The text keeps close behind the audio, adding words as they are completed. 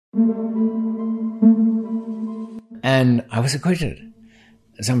And I was acquitted.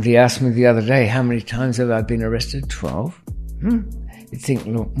 Somebody asked me the other day, how many times have I been arrested? 12. You'd think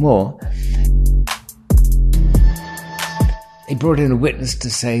more. He brought in a witness to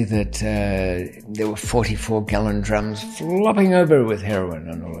say that there were 44-gallon drums flopping over with heroin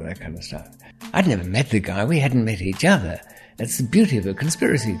and all of that kind of stuff. I'd never met the guy. We hadn't met each other. That's the beauty of a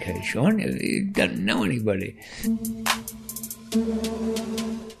conspiracy case, Sean. You don't know anybody.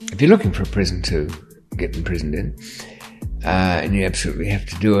 If you're looking for a prison to get imprisoned in, and you absolutely have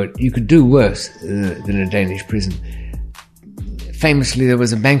to do it, you could do worse than a Danish prison. Famously, there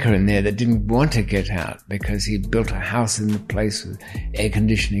was a banker in there that didn't want to get out because he built a house in the place with air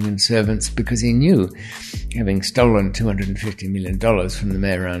conditioning and servants because he knew, having stolen $250 million from the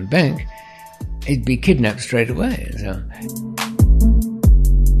Meyran Bank, he'd be kidnapped straight away. So.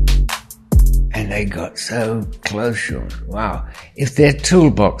 And they got so close, Sean. Wow. If their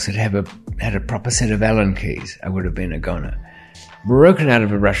toolbox had had a proper set of Allen keys, I would have been a goner. Broken out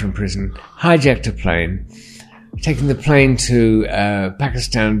of a Russian prison, hijacked a plane, taking the plane to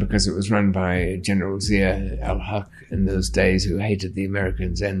Pakistan because it was run by General Zia al-Haq in those days, who hated the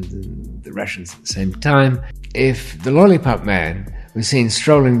Americans and the Russians at the same time. If the Lollipop Man was seen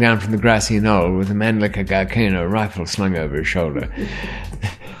strolling down from the grassy knoll with a man like a Garkino rifle slung over his shoulder,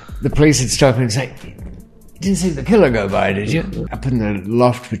 the police would stop him and say, "You didn't see the killer go by, did you?" Up in the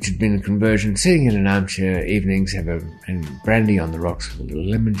loft, which had been a conversion, sitting in an armchair evenings, and brandy on the rocks with a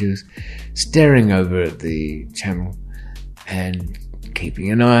little lemon juice, staring over at the channel and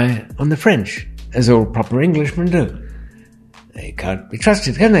keeping an eye on the French, as all proper Englishmen do. They can't be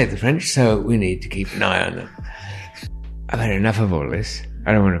trusted, can they, the French? So we need to keep an eye on them. I've had enough of all this.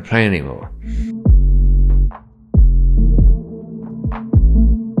 I don't want to play anymore.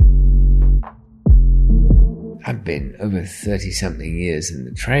 I've been over 30-something years in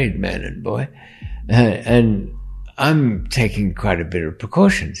the trade, man and boy, and I'm taking quite a bit of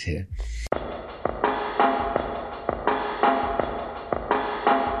precautions here.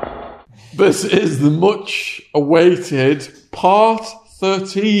 This is the much-awaited part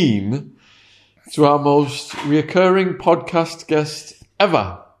 13 to our most reoccurring podcast guest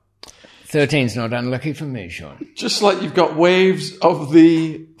ever. 13's not unlucky for me, Sean. Just like you've got waves of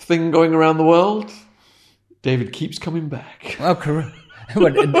the thing going around the world, David keeps coming back. Oh, correct.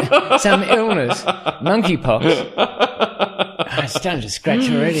 Some illness, monkeypox. I'm starting to scratch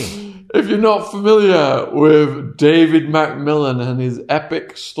already. If you're not familiar with David Macmillan and his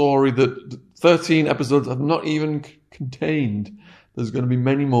epic story that 13 episodes have not even contained, there's going to be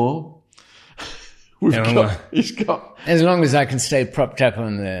many more. He's got. As long as I can stay propped up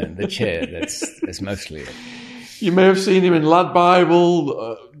on the chair, that's mostly it. You may have seen him in Lad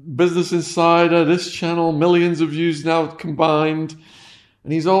Bible, Business Insider, this channel, millions of views now combined.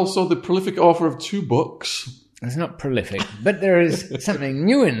 And he's also the prolific author of 2 books. It's not prolific, but there is something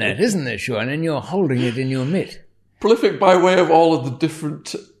new in that, isn't there, Sean? And you're holding it in your mitt. Prolific by way of all of the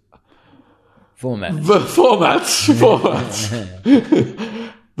different formats.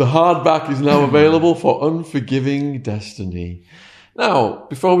 The hardback is now available for Unforgiving Destiny. Now,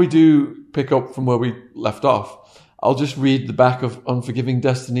 before we do pick up from where we left off, I'll just read the back of Unforgiving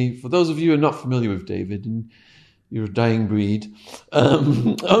Destiny. For those of you who are not familiar with David, and you're a dying breed,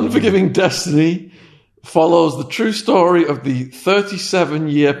 Unforgiving Destiny follows the true story of the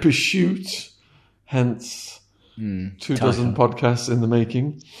 37-year pursuit, hence 24 podcasts in the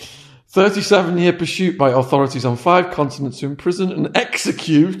making. 37-year pursuit by authorities on 5 continents to imprison and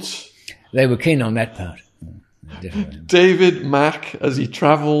execute. They were keen on that part. David Mack as he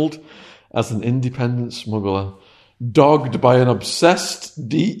travelled as an independent smuggler, dogged by an obsessed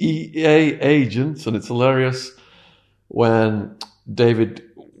DEA agent, and it's hilarious when David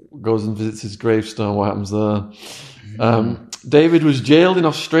goes and visits his gravestone, what happens there. David was jailed in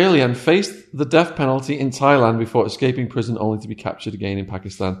Australia and faced the death penalty in Thailand before escaping prison, only to be captured again in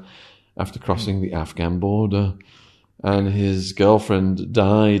Pakistan after crossing the Afghan border. And his girlfriend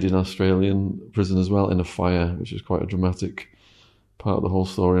died in Australian prison as well in a fire, which is quite a dramatic part of the whole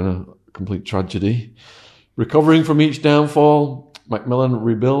story and a complete tragedy. Recovering from each downfall, Macmillan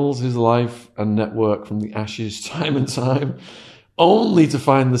rebuilds his life and network from the ashes time and time, only to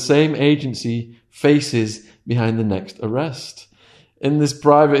find the same agency faces behind the next arrest. In this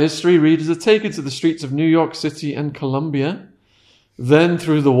private history, readers are taken to the streets of New York City and Colombia, then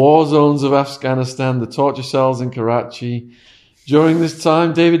through the war zones of Afghanistan, the torture cells in Karachi. During this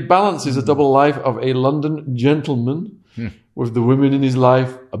time, David balances a double life of a London gentleman with the women in his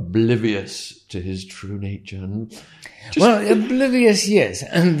life oblivious to his true nature. And oblivious, yes.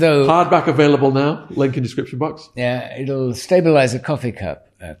 And though hardback available now, link in description box. Yeah, it'll stabilize a coffee cup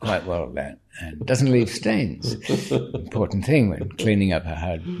quite well, that, and doesn't leave stains. Important thing when cleaning up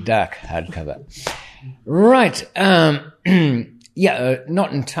a dark hardcover. Right. Not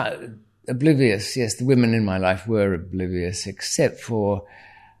entirely oblivious. Yes, the women in my life were oblivious, except for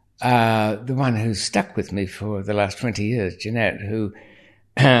the one who's stuck with me for the last 20 years, Jeanette, who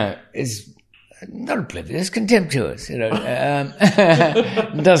is not oblivious, contemptuous,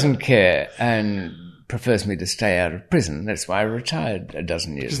 doesn't care and prefers me to stay out of prison. That's why I retired a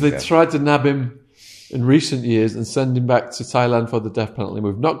dozen years ago. Because they tried to nab him in recent years and send him back to Thailand for the death penalty.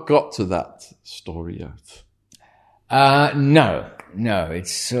 We've not got to that story yet. No,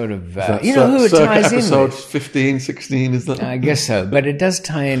 it's sort of... who it ties in with? Episode 15, 16, is that? I guess so. But it does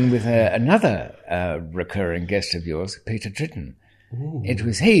tie in with another recurring guest of yours, Peter Tritton. Ooh. It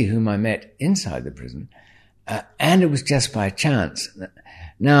was he whom I met inside the prison, and it was just by chance.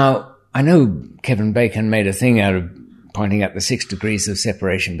 Now, I know Kevin Bacon made a thing out of pointing out the 6 degrees of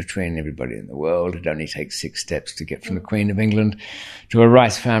separation between everybody in the world. It only takes 6 steps to get from the Queen of England to a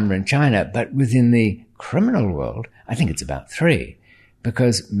rice farmer in China. But within the criminal world, I think it's about 3.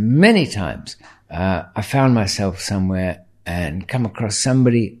 Because many times I found myself somewhere and come across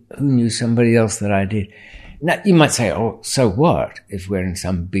somebody who knew somebody else that I did. Now, you might say, oh, so what if we're in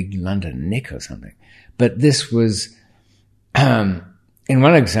some big London nick or something? But this was, in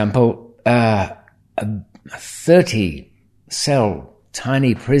one example, a 30-cell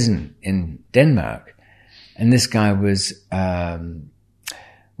tiny prison in Denmark. And this guy was,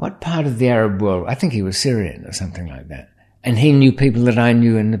 what part of the Arab world? I think he was Syrian or something like that. And he knew people that I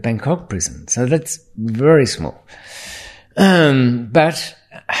knew in the Bangkok prison. So that's very small. But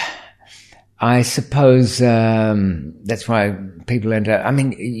I suppose that's why people end up... I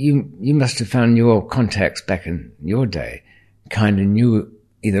mean, you must have found your contacts back in your day kind of knew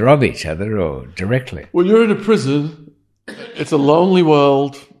either of each other or directly. When you're in a prison, it's a lonely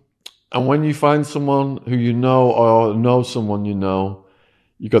world. And when you find someone who you know or know someone you know,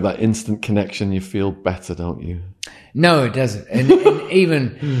 you got that instant connection. You feel better, don't you? No, it doesn't. And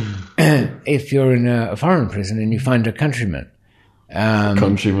even if you're in a foreign prison and you find a countryman,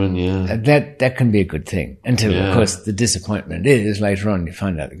 that can be a good thing. Until, of course, the disappointment is later on you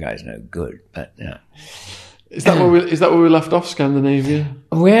find out the guy's no good. But is that where we left off, Scandinavia?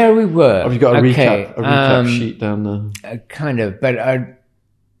 Where we were. Have you got a recap sheet down there? Kind of, but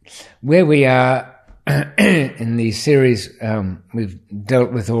where we are. In the series, we've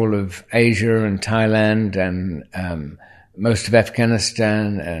dealt with all of Asia and Thailand and most of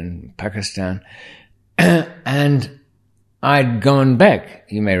Afghanistan and Pakistan. And I'd gone back,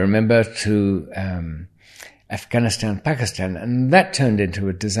 you may remember, to Afghanistan, Pakistan, and that turned into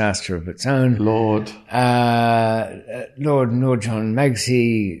a disaster of its own. Lord Nurjan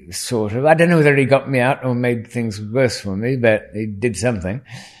Magsi, sort of. I don't know whether he got me out or made things worse for me, but he did something.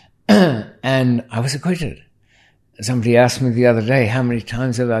 And I was acquitted. Somebody asked me the other day, how many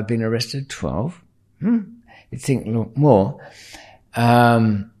times have I been arrested? 12. You'd think more.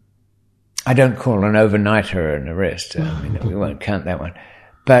 I don't call an overnighter an arrest. We won't count that one.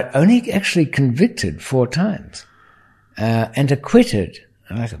 But only actually convicted 4 times. And acquitted,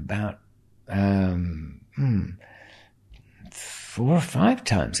 like about 4 or 5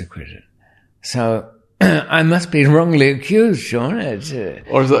 times acquitted. So... I must be wrongly accused, Sean. Or is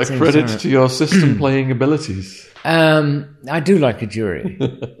that a credit to your system playing abilities? I do like a jury.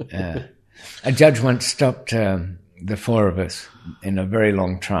 A judge once stopped the 4 of us in a very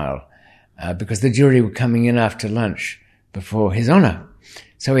long trial because the jury were coming in after lunch before His Honour.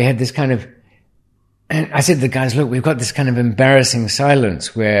 So we had this kind of... And I said to the guys, look, we've got this kind of embarrassing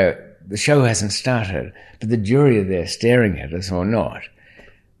silence where the show hasn't started, but the jury are there staring at us or not.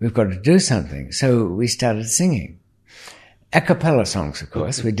 We've got to do something. So we started singing. A cappella songs, of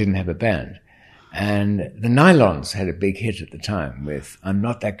course. We didn't have a band. And the Nylons had a big hit at the time with I'm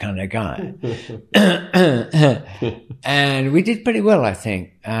Not That Kind of Guy. And we did pretty well, I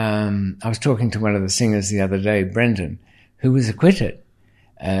think. I was talking to one of the singers the other day, Brendan, who was acquitted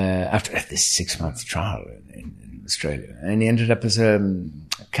after this 6-month trial in Australia. And he ended up as a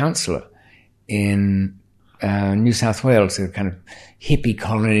counsellor in New South Wales, a kind of hippie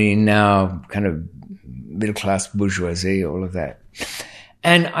colony now, kind of middle-class bourgeoisie, all of that.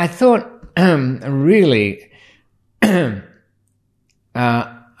 And I thought, really,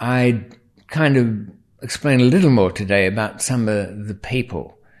 I'd kind of explain a little more today about some of the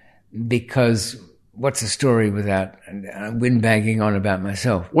people, because what's a story without windbagging on about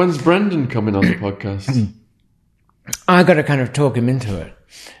myself? When's Brendan coming on the podcast? I got to kind of talk him into it.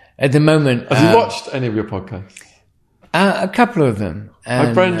 At the moment... Has he watched any of your podcasts? A couple of them. And,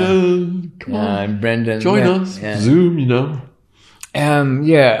 Hi, Brendan. Come on. Brendan. Join us. Yeah. Zoom, you know. I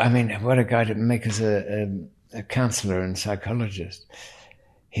mean, what a guy to make us a counselor and psychologist.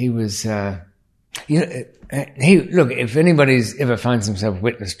 He was... look, if anybody's ever finds himself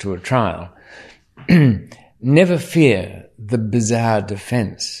witness to a trial, never fear the bizarre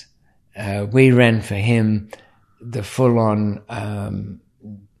defense. We ran for him the full-on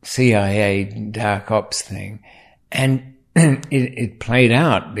CIA dark ops thing, and it played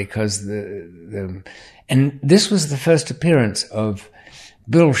out because and this was the first appearance of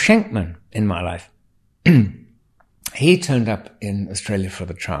Bill Schenkman in my life. He turned up in Australia for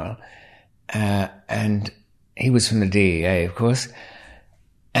the trial, and he was from the DEA, of course,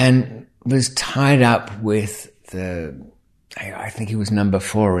 and was tied up with I think he was number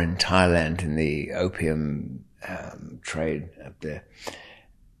 4 in Thailand in the opium trade up there.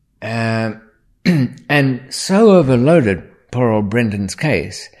 And so overloaded poor old Brendan's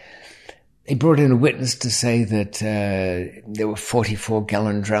case, he brought in a witness to say that there were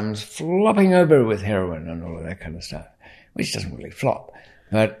 44-gallon drums flopping over with heroin and all of that kind of stuff, which doesn't really flop.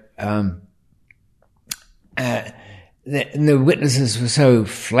 But the witnesses were so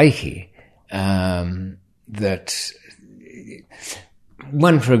flaky that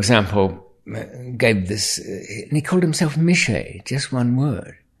one, for example, gave this, and he called himself Miche, just one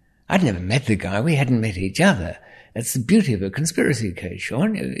word. I'd never met the guy. We hadn't met each other. That's the beauty of a conspiracy case,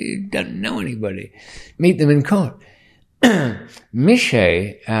 Sean. You don't know anybody. Meet them in court.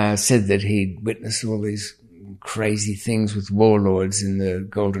 Miche said that he'd witnessed all these crazy things with warlords in the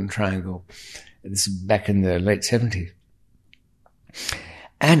Golden Triangle. This is back in the late 70s.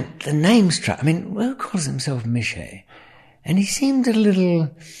 And the name struck. I mean, who calls himself Miche? And he seemed a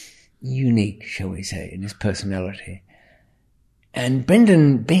little unique, shall we say, in his personality. And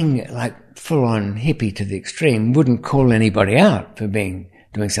Brendan, being like full-on hippie to the extreme, wouldn't call anybody out for doing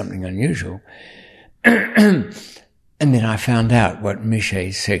something unusual. And then I found out what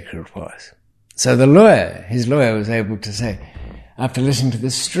Miche's secret was. So his lawyer was able to say, after listening to the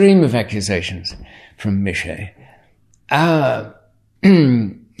stream of accusations from Miche,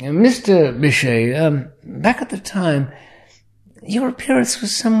 Mr. Miche, back at the time, your appearance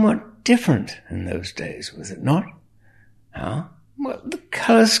was somewhat different in those days, was it not? Huh? Well, the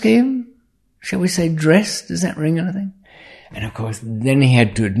colour scheme, shall we say dress, does that ring anything? And of course, then he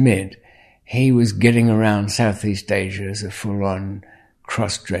had to admit he was getting around Southeast Asia as a full-on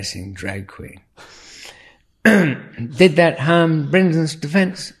cross-dressing drag queen. Did that harm Brendan's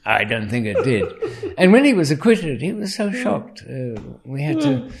defence? I don't think it did. And when he was acquitted, he was so shocked. We had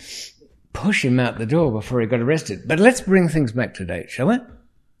to push him out the door before he got arrested. But let's bring things back to date, shall we?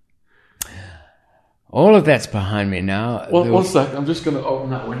 All of that's behind me now. One sec, I'm just going to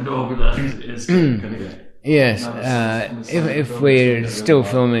open that window over there. It's going to get... Yes, if we're still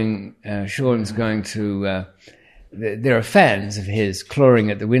filming, Sean's going to... there are fans of his clawing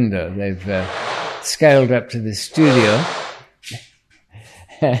at the window. They've scaled up to the studio.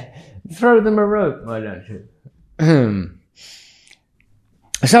 Throw them a rope, why don't you?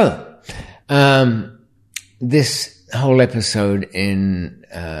 So, this whole episode in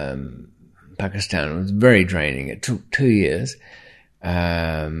Pakistan was very draining. It took 2 years.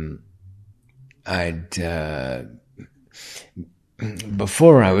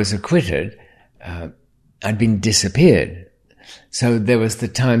 Before I was acquitted, I'd been disappeared. So there was the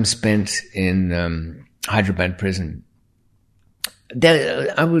time spent in Hyderabad prison.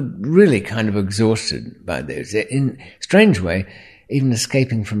 I was really kind of exhausted by this. In a strange way, even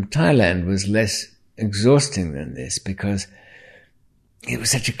escaping from Thailand was less exhausting than this because it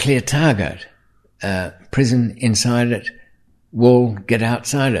was such a clear target. Prison inside it, wall, get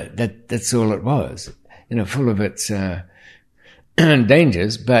outside it. That's all it was. Full of its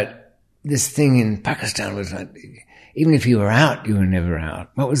dangers, but this thing in Pakistan was like, even if you were out, you were never out.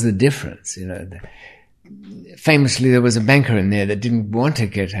 What was the difference? Famously, there was a banker in there that didn't want to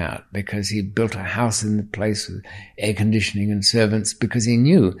get out because he built a house in the place with air conditioning and servants because he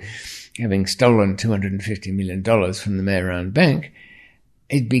knew, having stolen $250 million from the Mehran Bank,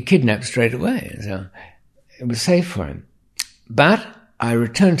 he'd be kidnapped straight away. So it was safe for him. But I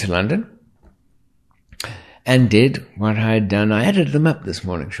returned to London and did what I had done. I added them up this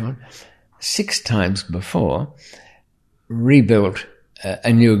morning, Sean. 6 times before, rebuilt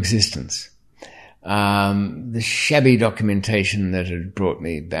a new existence. The shabby documentation that had brought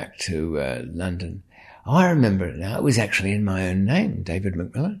me back to London. Oh, I remember it now. It was actually in my own name, David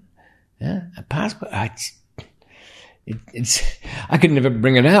Macmillan. Yeah, a passport. it's I could never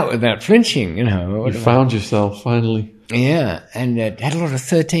bring it out without flinching, you know. You found yourself, finally. Yeah, and it had a lot of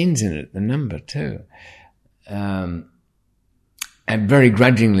 13s in it, the number too. And very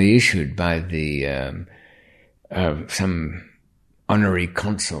grudgingly issued by the some honorary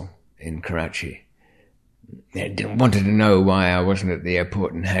consul in Karachi. They wanted to know why I wasn't at the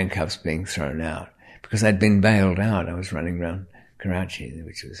airport in handcuffs being thrown out, because I'd been bailed out. I was running around Karachi,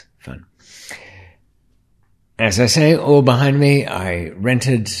 which was fun. As I say, all behind me, I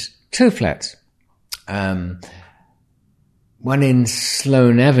rented 2 flats. One in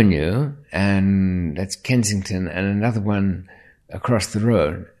Sloane Avenue, and that's Kensington, and another one across the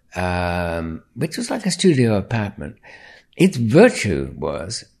road, which was like a studio apartment. Its virtue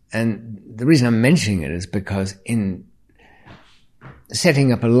was, and the reason I'm mentioning it is because in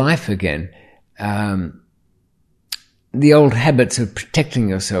setting up a life again, the old habits of protecting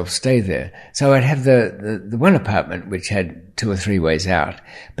yourself stay there. So I'd have the one apartment which had 2 or 3 ways out,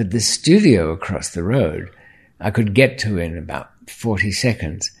 but the studio across the road I could get to in about 40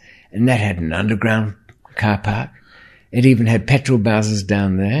 seconds, and that had an underground car park. It even had petrol bowsers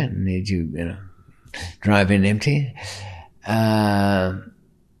down there, and made you drive in empty.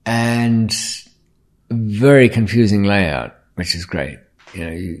 And very confusing layout, which is great.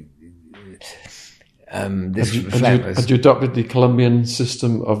 This flat was... Had you adopted the Colombian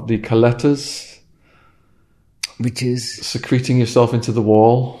system of the caletas? Which is? Secreting yourself into the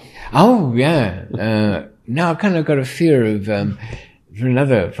wall? Oh, yeah. Now I've kind of got a fear of, for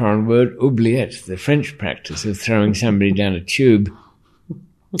another foreign word, oubliette, the French practice of throwing somebody down a tube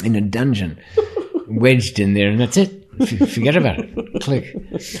in a dungeon, wedged in there, and that's it. Forget about it. Click.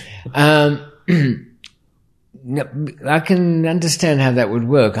 I can understand how that would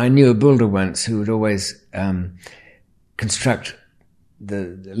work. I knew a builder once who would always construct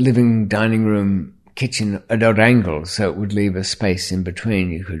the living dining room kitchen at odd angles, so it would leave a space in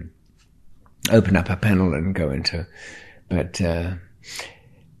between. You could open up a panel and go into. But I'm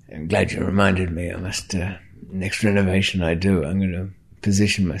glad you reminded me. I must, next renovation I do, I'm going to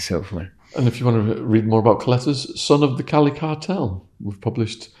position myself one. And if you want to read more about Caletas, Son of the Cali Cartel, we've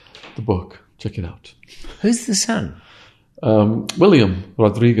published the book. Check it out. Who's the son? William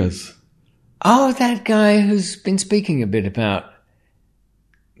Rodriguez. Oh, that guy who's been speaking a bit about...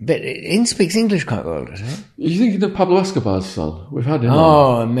 But he speaks English quite well, doesn't he? You're thinking of Pablo Escobar's son. We've had him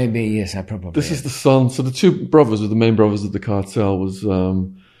on. Maybe, yes, I probably... This is the son. So the 2 brothers, the main brothers of the cartel, was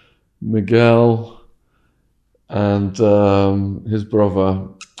Miguel and his brother,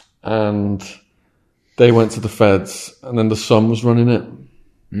 and they went to the feds, and then the son was running it.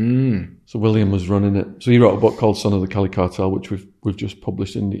 So William was running it. So he wrote a book called Son of the Cali Cartel, which we've just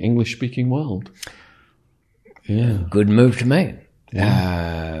published in the English-speaking world. Yeah. Good move to make.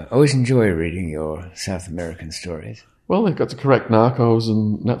 Yeah. Always enjoy reading your South American stories. Well, they've got to correct Narcos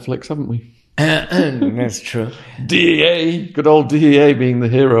and Netflix, haven't we? That's true. DEA, good old DEA being the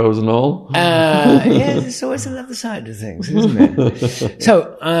heroes and all. Yeah, there's always another side to things, isn't there?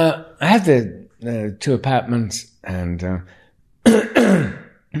 So I have the 2 apartments, and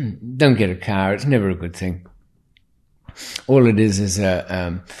don't get a car. It's never a good thing. All it is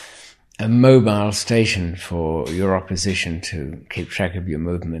a mobile station for your opposition to keep track of your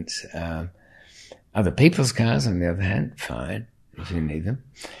movements. Other people's cars, on the other hand, fine, if you need them.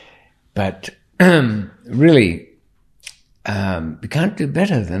 But really, we can't do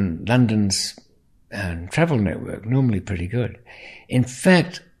better than London's travel network, normally pretty good. In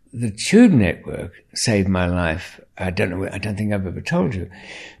fact, the Tube network saved my life. I don't think I've ever told you.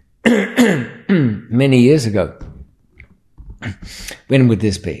 Many years ago. When would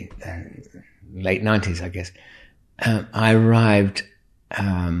this be? Late 90s, I guess. I arrived,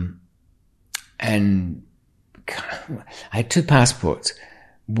 and I had 2 passports.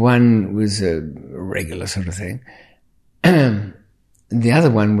 One was a regular sort of thing. The other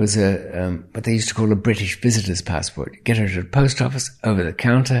one was what they used to call a British visitor's passport. You get it at a post office, over the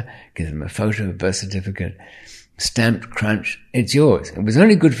counter, give them a photo, a birth certificate, stamped, crunch, it's yours. It was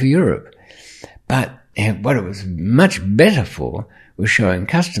only good for Europe. But what it was much better for was showing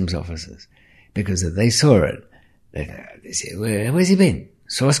customs officers, because if they saw it, they say, where's he been?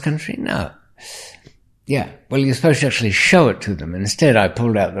 Source country? No. Yeah, well, you're supposed to actually show it to them. Instead, I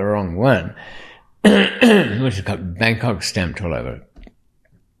pulled out the wrong one, which has got Bangkok stamped all over it.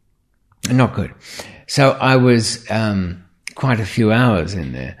 Not good. So I was quite a few hours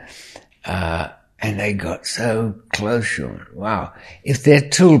in there, and they got so close, Sean. Wow. If their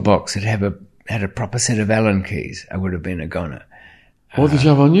toolbox had had a proper set of Allen keys, I would have been a goner. What did you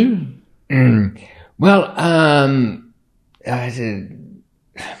have on you? Well, I had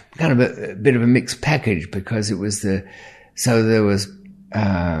kind of a bit of a mixed package, because it was there was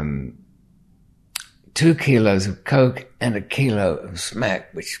 2 kilos of Coke and a kilo of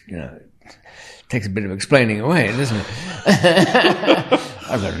smack, which, takes a bit of explaining away, doesn't it?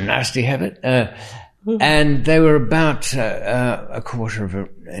 I've got a nasty habit. And they were about a quarter of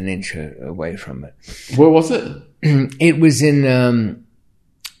an inch away from it. Where was it? It was in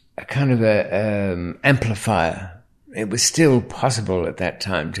a kind of a amplifier. It was still possible at that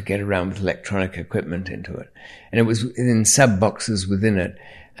time to get around with electronic equipment into it. And it was in sub-boxes within it,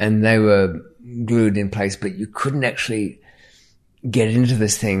 and they were glued in place, but you couldn't actually get into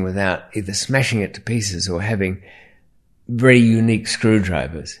this thing without either smashing it to pieces or having very unique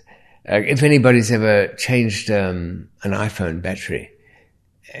screwdrivers. If anybody's ever changed an iPhone battery,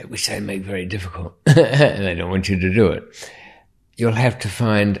 which they make very difficult, and they don't want you to do it, you'll have to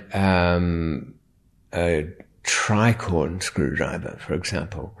find a tricorn screwdriver, for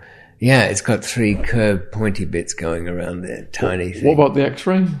example. Yeah, it's got 3 curved pointy bits going around there, tiny thing. What about the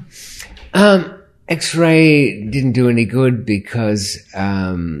X-ray? X-ray didn't do any good, because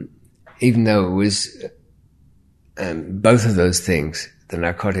even though it was both of those things, the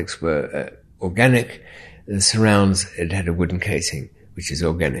narcotics were organic, the surrounds, it had a wooden casing, which is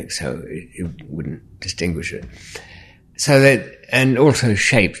organic, so it wouldn't distinguish it. So that, and also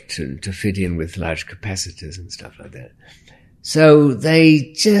shaped to fit in with large capacitors and stuff like that. So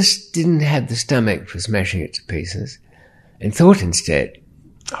they just didn't have the stomach for smashing it to pieces, and thought instead,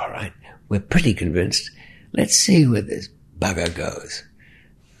 all right, we're pretty convinced, let's see where this bugger goes.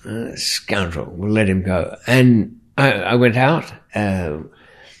 Scoundrel, we'll let him go. And I went out. There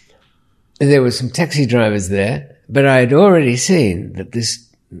were some taxi drivers there, but I had already seen that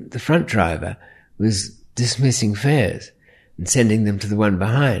the front driver was dismissing fares and sending them to the one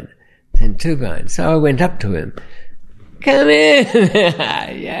behind, then 2 behind. So I went up to him. Come in.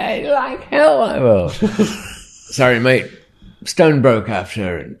 Yeah, like hell I will. Sorry, mate. Stone broke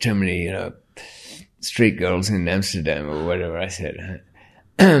after too many, street girls in Amsterdam or whatever I said.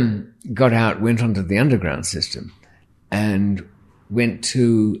 Got out, went onto the underground system, and went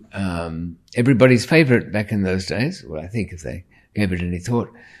to everybody's favorite back in those days, well, I think if they gave it any thought,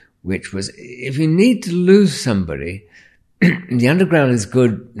 which was, if you need to lose somebody, the underground is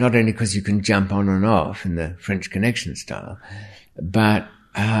good not only because you can jump on and off in the French Connection style, but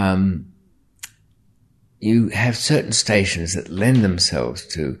you have certain stations that lend themselves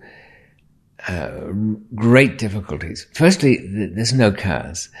to great difficulties. Firstly, there's no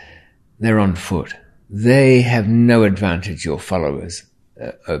cars. They're on foot. They have no advantage, your followers,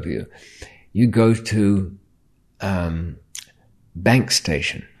 over you. You go to Bank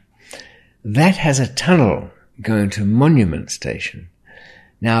Station. That has a tunnel going to Monument Station.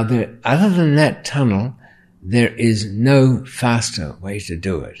 Now, other than that tunnel, there is no faster way to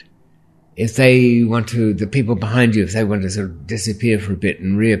do it. If they want to, the people behind you, if they want to sort of disappear for a bit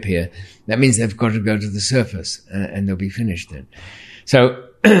and reappear, that means they've got to go to the surface, and they'll be finished then. So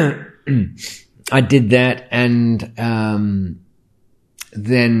I did that, and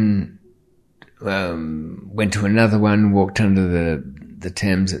then went to another one, walked under the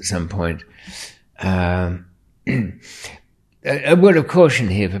Thames at some point. A word of caution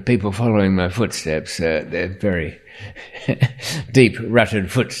here for people following my footsteps. They're very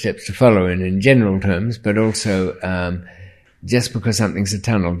deep-rutted footsteps to follow in general terms, but also just because something's a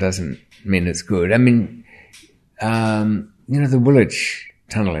tunnel doesn't mean it's good. I mean, the Woolwich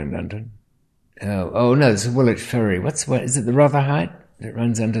Tunnel in London. No, it's the Woolwich Ferry. What is it? The Rotherhithe that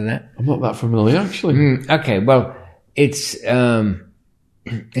runs under that? I'm not that familiar, actually. Okay, well, it's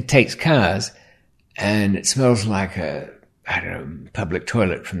it takes cars, and it smells like public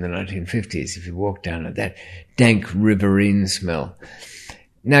toilet from the 1950s if you walk down it, that dank riverine smell.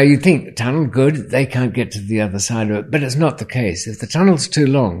 Now, you'd think the tunnel, good, they can't get to the other side of it, but it's not the case. If the tunnel's too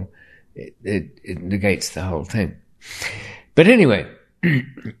long, it negates the whole thing. But anyway,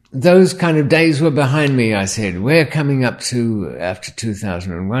 those kind of days were behind me, I said. We're coming up to, after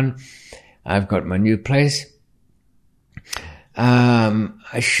 2001, I've got my new place.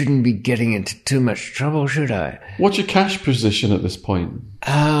 I shouldn't be getting into too much trouble, should I? What's your cash position at this point?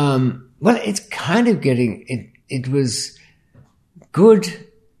 Well, it's kind of getting, it was good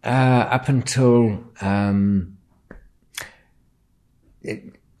up until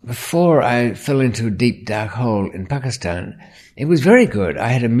before I fell into a deep, dark hole in Pakistan. It was very good. I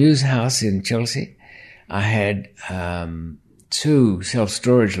had a Muse house in Chelsea. I had 2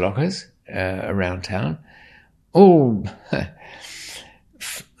 self-storage lockers around town, all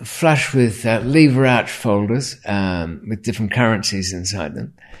flush with lever arch folders with different currencies inside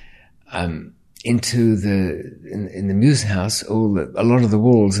them. into in the Muse House, a lot of the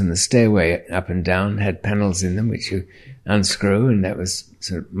walls in the stairway up and down had panels in them which you unscrew, and that was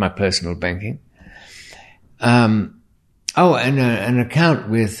sort of my personal banking. And an account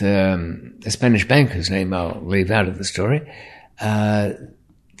with a Spanish bank whose name I'll leave out of the story,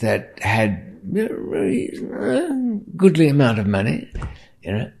 that had a goodly amount of money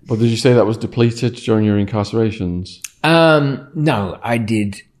in it. But did you say that was depleted during your incarcerations? No, I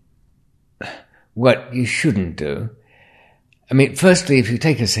did what you shouldn't do. I mean, firstly, if you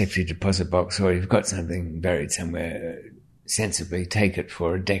take a safety deposit box or you've got something buried somewhere, sensibly take it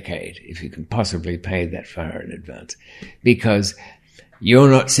for a decade if you can possibly pay that far in advance, because you're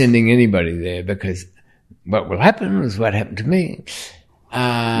not sending anybody there, because what will happen is what happened to me.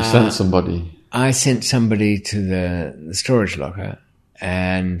 You sent somebody? I sent somebody to the storage locker,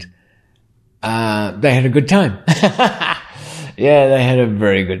 and they had a good time. Yeah, they had a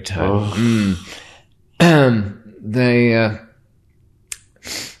very good time. Oh.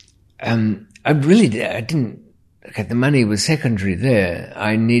 I didn't. Okay, the money was secondary there.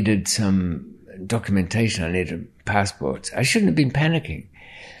 I needed some documentation. I needed passports. I shouldn't have been panicking.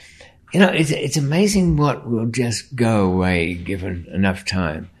 You know, it's amazing what will just go away given enough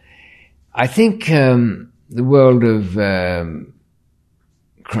time. I think the world of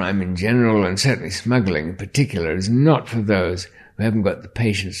crime in general, and certainly smuggling in particular, is not for those who haven't got the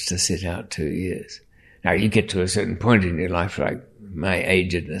patience to sit out 2 years. Now, you get to a certain point in your life, like my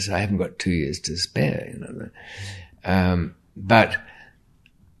agedness, I haven't got 2 years to spare, you know. But,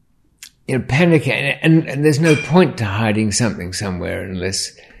 you know, panic, and there's no point to hiding something somewhere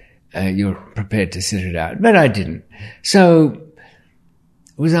unless you're prepared to sit it out. But I didn't. So,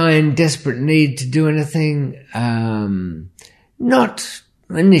 was I in desperate need to do anything? Not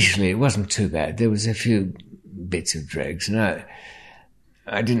initially. It wasn't too bad. There was a few bits of dregs, and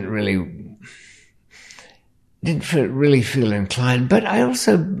I didn't really feel inclined, but I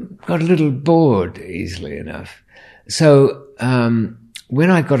also got a little bored easily enough. So when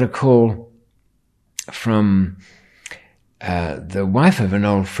I got a call from the wife of an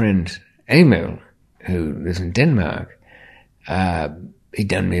old friend, Emil, who lives in Denmark, he'd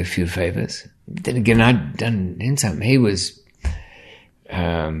done me a few favors. Then again, I'd done him some. He was,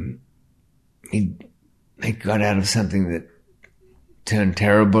 he got out of something that turned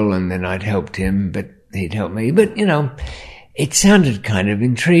terrible, and then I'd helped him, but he'd helped me. But, you know, it sounded kind of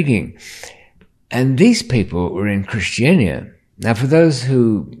intriguing. And these people were in Christiania. Now, for those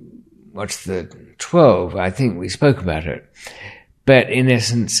who watched the 12, I think we spoke about it. But in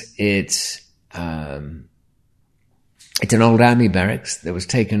essence, it's an old army barracks that was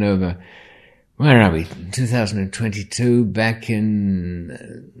taken over, where are we, 2022, back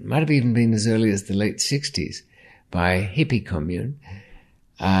in, might have even been as early as the late 60s, by a hippie commune.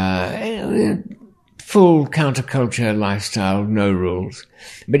 Full counterculture lifestyle, no rules.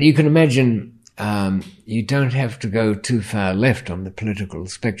 But you can imagine you don't have to go too far left on the political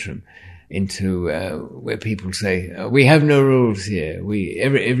spectrum into where people say, we have no rules here.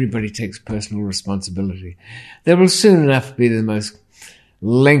 Everybody takes personal responsibility. There will soon enough be the most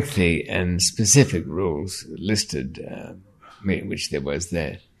lengthy and specific rules listed, which there was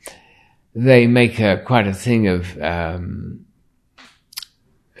there. They make quite a thing of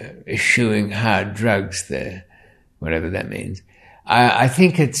eschewing hard drugs there, whatever that means. I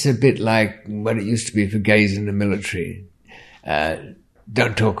think it's a bit like what it used to be for gays in the military.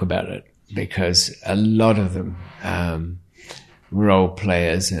 Don't talk about it, because a lot of them were role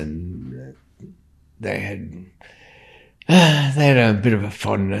players, and they had a bit of a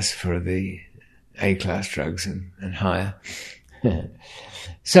fondness for the A-class drugs and higher.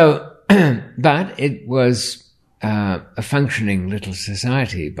 So, but it was a functioning little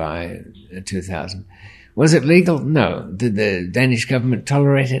society by 2000. Was it legal? No. Did the Danish government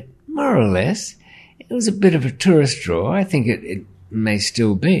tolerate it? More or less. It was a bit of a tourist draw. I think it may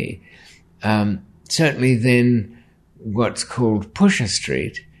still be. Certainly then what's called Pusher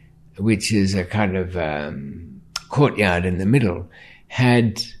Street, which is a kind of courtyard in the middle,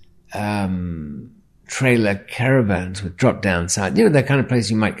 had trailer caravans with drop-down signs. You know, that kind of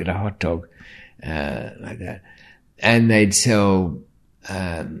place you might get a hot dog like that. And they'd sell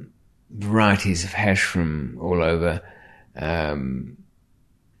varieties of hash from all over.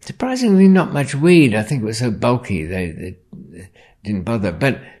 Surprisingly, not much weed. I think it was so bulky they didn't bother.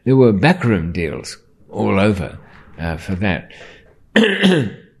 But there were backroom deals all over for that.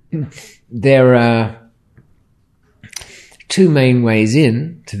 There are two main ways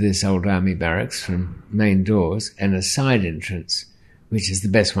in to this old army barracks from main doors, and a side entrance, which is the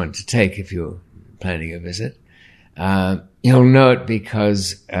best one to take if you're planning a visit. You'll know it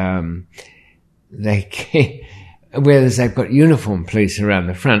because whereas they've got uniformed police around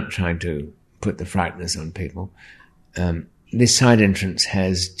the front trying to put the frighteners on people, this side entrance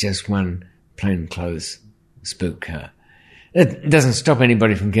has just one plainclothes spook car. It doesn't stop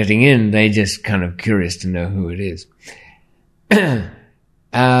anybody from getting in. They're just kind of curious to know who it is.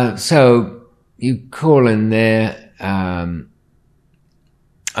 So you call in there.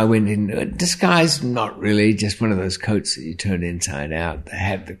 I went in disguised, not really, just one of those coats that you turn inside out, the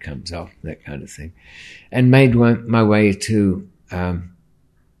hat that comes off, that kind of thing, and made my way to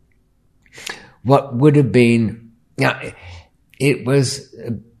what would have been. It was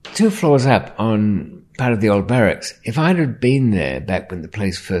 2 floors up on part of the old barracks. If I'd have been there back when the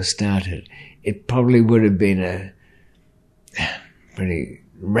place first started, it probably would have been a pretty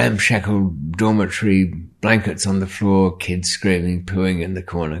ramshackle dormitory, blankets on the floor, kids screaming, pooing in the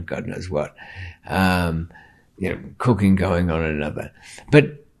corner, God knows what. Cooking going on another.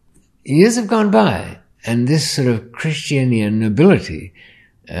 But years have gone by, and this sort of Christianian nobility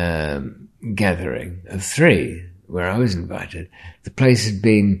gathering of 3, where I was invited, the place had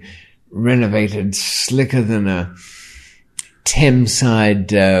been renovated slicker than a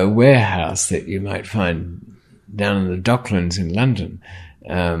Thameside warehouse that you might find down in the Docklands in London.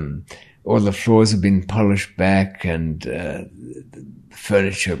 All the floors have been polished back, and the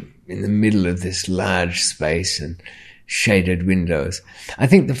furniture in the middle of this large space and shaded windows. I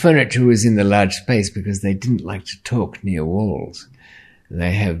think the furniture was in the large space because they didn't like to talk near walls.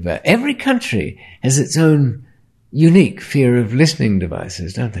 They have every country has its own unique fear of listening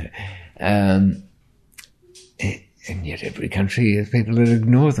devices, don't they? And yet every country has people that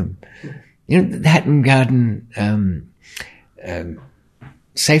ignore them. The Hatton Garden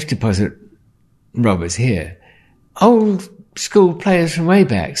safe deposit robbers here, old school players from way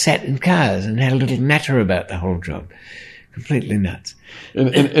back, sat in cars and had a little natter about the whole job. Completely nuts.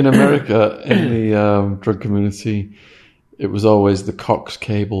 In America, in the drug community, it was always the Cox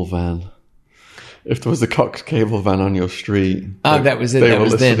cable van. If there was a Cox cable van on your street, that was it. They that were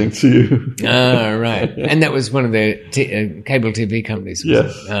was listening them. to you. Oh, right. And that was one of the cable TV companies.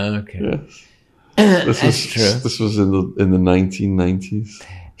 Yes. Oh, okay. Yes. That's true. This was in the 1990s.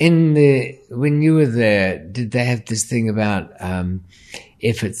 When you were there, did they have this thing about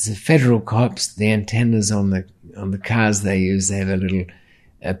if it's the federal cops, the antennas on the cars they use, they have a little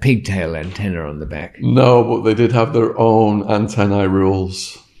pigtail antenna on the back? No, but they did have their own antennae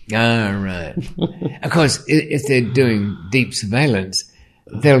rules. Ah, right. Of course, if they're doing deep surveillance,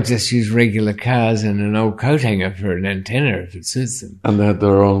 they'll just use regular cars and an old coat hanger for an antenna if it suits them. And they had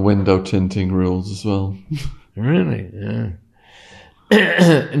their own window tinting rules as well. Really? Yeah.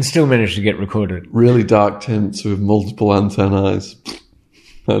 And still managed to get recorded. Really dark tints with multiple antennae.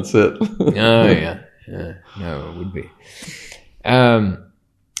 That's it. Oh, yeah. No, it would be.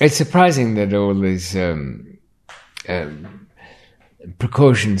 It's surprising that all these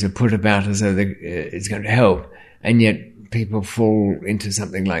precautions are put about as though it's going to help, and yet people fall into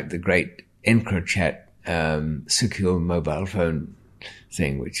something like the great EncroChat secure mobile phone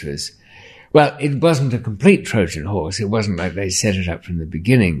thing, which was, well, it wasn't a complete Trojan horse. It wasn't like they set it up from the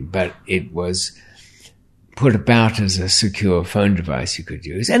beginning, but it was put about as a secure phone device you could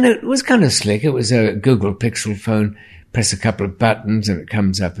use. And it was kind of slick. It was a Google Pixel phone. Press a couple of buttons and it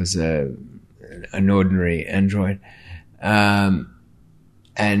comes up as an ordinary Android. Yeah,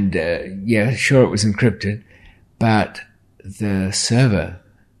 sure, it was encrypted, but the server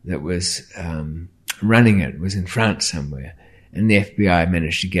that was running it was in France somewhere, and the FBI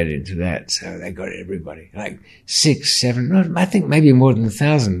managed to get into that, so they got everybody, like 6, 7, I think maybe more than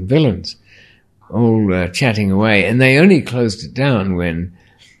 1,000 villains, all chatting away, and they only closed it down when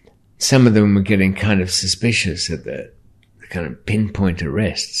some of them were getting kind of suspicious at the kind of pinpoint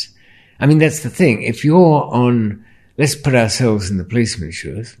arrests. I mean, that's the thing. If you're on, let's put ourselves in the policeman's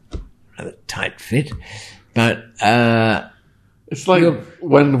shoes, rather tight fit, but it's like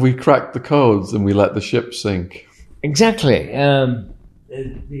when we cracked the codes and we let the ship sink. Exactly. Here's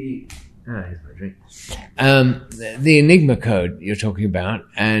my drink. The Enigma code you're talking about,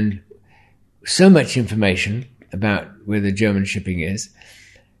 and so much information about where the German shipping is,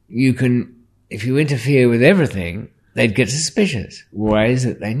 you can, if you interfere with everything, they'd get suspicious. Why is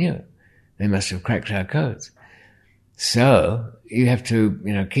it they knew? They must have cracked our codes. So you have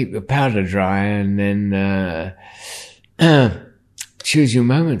to, keep your powder dry and then choose your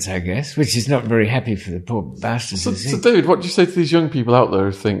moments, I guess, which is not very happy for the poor bastards. So David, what do you say to these young people out there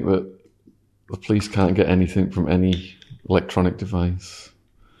who think that the police can't get anything from any electronic device?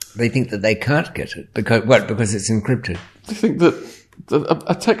 They think that they can't get it. Because it's encrypted. They think that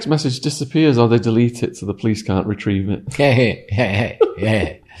a text message disappears or they delete it so the police can't retrieve it.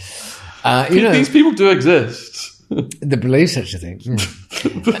 Yeah. These people do exist. They believe such a thing.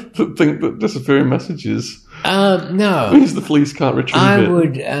 that think that disappearing messages No. means the police can't retrieve I it.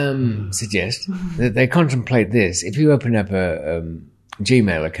 would suggest that they contemplate this. If you open up a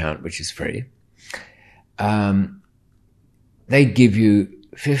Gmail account, which is free, they give you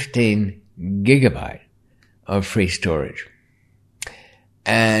 15 gigabyte of free storage.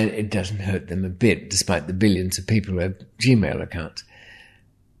 And it doesn't hurt them a bit, despite the billions of people who have Gmail accounts.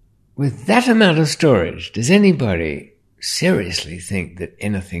 With that amount of storage, does anybody seriously think that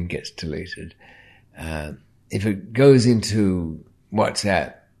anything gets deleted? If it goes into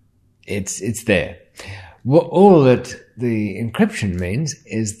WhatsApp, it's there. All that the encryption means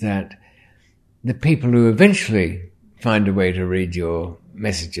is that the people who eventually find a way to read your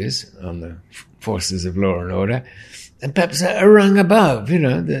messages on the forces of law and order, and perhaps a rung above,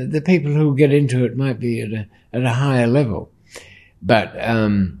 the people who get into it might be at a higher level. But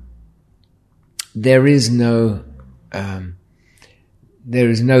there is no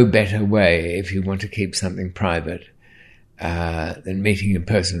better way if you want to keep something private than meeting in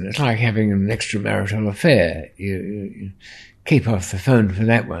person. It's like having an extramarital affair. You keep off the phone for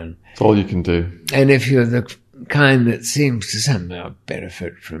that one. That's all you can do. And if you're the kind that seems to somehow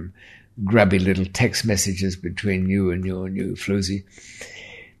benefit from grubby little text messages between you and your new floozy,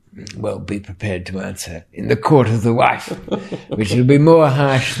 well, be prepared to answer in the court of the wife, which will be more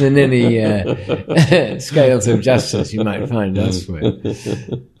harsh than any scales of justice you might find elsewhere.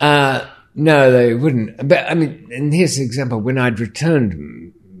 No, they wouldn't. But, and here's an example. When I'd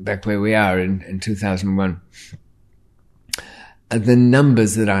returned back where we are in 2001, the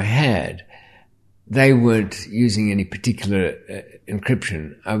numbers that I had, they weren't using any particular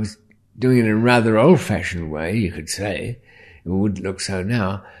encryption. I was doing it in a rather old-fashioned way, you could say. It wouldn't look so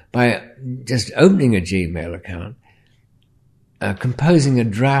now, by just opening a Gmail account, composing a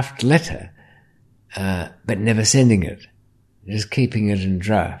draft letter, but never sending it, just keeping it in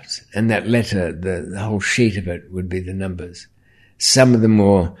drafts. And that letter, the whole sheet of it would be the numbers. Some of the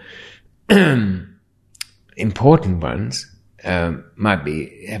more important ones might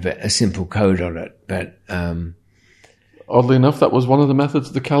have a simple code on it, but... Oddly enough, that was one of the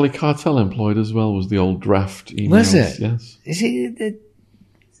methods the Cali cartel employed as well, was the old draft emails. Was it? Yes. You see,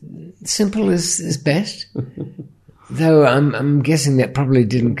 simple is best. Though I'm guessing that probably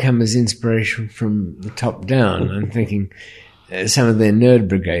didn't come as inspiration from the top down. I'm thinking some of their nerd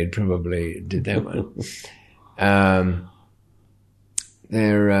brigade probably did that one.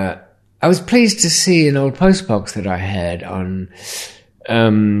 I was pleased to see an old postbox that I had on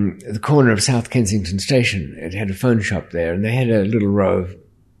the corner of South Kensington Station. It had a phone shop there, and they had a little row of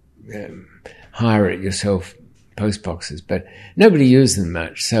hire-it-yourself postboxes, but nobody used them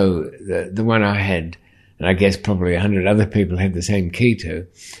much. So the one I had, and I guess probably 100 other people had the same key to,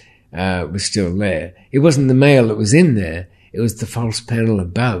 was still there. It wasn't the mail that was in there. It was the false panel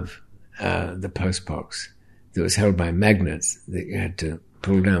above the postbox that was held by magnets that you had to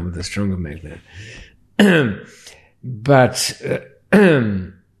pull down with a stronger magnet. But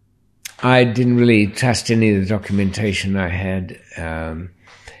I didn't really trust any of the documentation I had.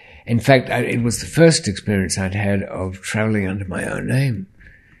 In fact, it was the first experience I'd had of travelling under my own name.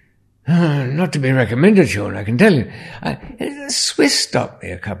 Not to be recommended, Sean, I can tell you. The Swiss stopped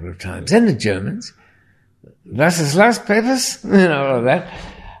me a couple of times, and the Germans. Das ist last papers, all of that.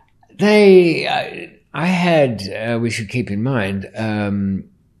 I had, we should keep in mind, an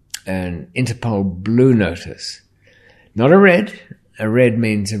Interpol blue notice. Not a red. A red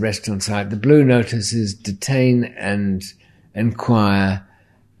means arrest on sight. The blue notice is detain and inquire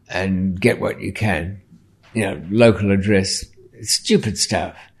and get what you can. Local address. It's stupid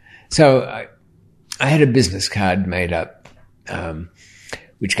stuff. So I had a business card made up,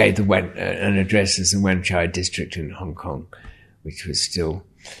 which gave an address as the Wan Chai district in Hong Kong, which was still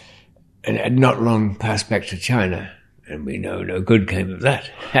and not long passed back to China. And we know no good came of that.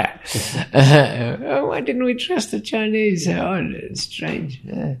 Why didn't we trust the Chinese? It's strange.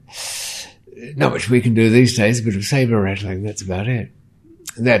 Not much we can do these days, a bit of saber rattling, that's about it.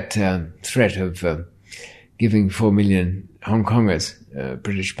 That threat of giving 4 million Hong Kongers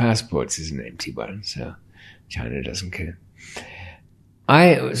British passports is an empty one, so China doesn't care.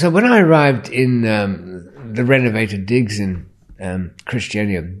 So when I arrived in the renovated digs in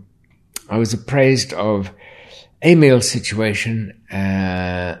Christiania, I was appraised of Emil's situation,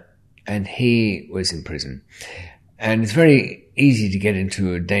 and he was in prison. And it's very easy to get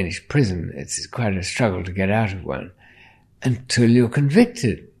into a Danish prison. It's quite a struggle to get out of one until you're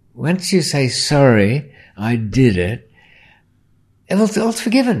convicted. Once you say, sorry, I did it, all's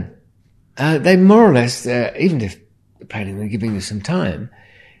forgiven. They more or less, even if planning on giving you some time,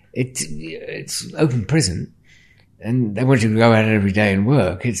 it's open prison, and they want you to go out every day and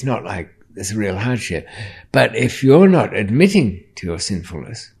work. It's not like there's a real hardship. But if you're not admitting to your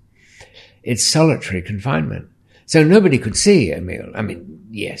sinfulness, it's solitary confinement. So nobody could see Emil. I mean,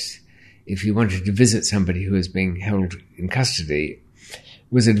 yes, if you wanted to visit somebody who was being held in custody,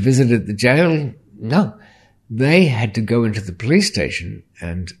 was it visited at the jail? No. They had to go into the police station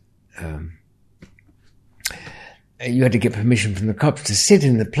and you had to get permission from the cops to sit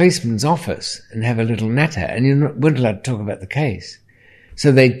in the policeman's office and have a little natter, and you weren't allowed to talk about the case.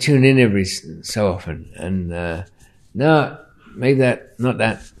 So they'd tune in every so often and, no, maybe that, not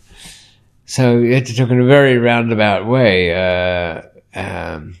that. So you had to talk in a very roundabout way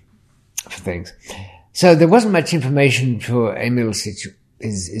for things. So there wasn't much information for Emil's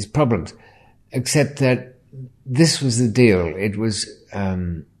his problems, except that this was the deal. It was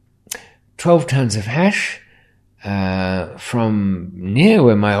 12 tons of hash from near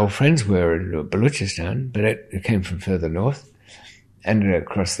where my old friends were in Baluchistan, but it came from further north and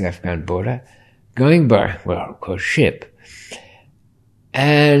across the Afghan border, going by, well, of course, ship.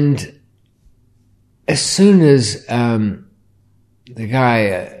 And as soon as the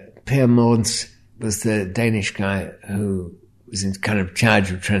guy, Per Mons, was the Danish guy who was in kind of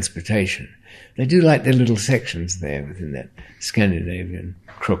charge of transportation. They do like their little sections there within that Scandinavian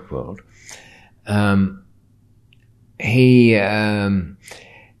crook world.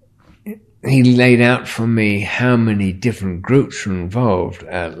 He laid out for me how many different groups were involved,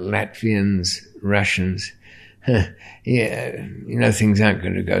 Latvians, Russians. Yeah, you know, things aren't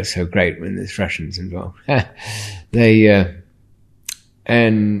going to go so great when there's Russians involved. They,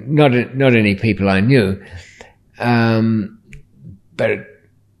 and not any people I knew, but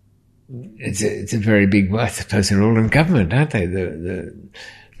it's a very big, well, I suppose they're all in government, aren't they? The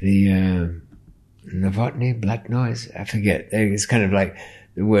Novotny, Black Noise, I forget. It's kind of like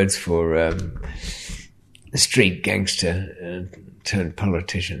the words for a street gangster turned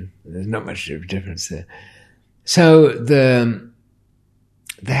politician. There's not much of a difference there. So the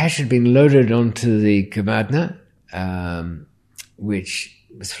hash had been loaded onto the Kamadna, which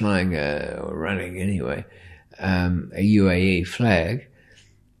was flying or running anyway, a UAE flag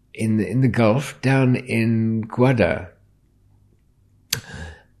in the Gulf down in Gwadar.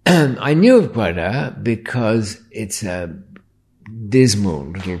 I knew of Gwadar because it's a dismal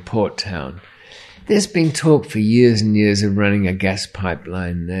little port town. There's been talk for years and years of running a gas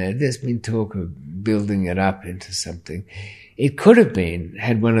pipeline there. There's been talk of building it up into something. It could have been,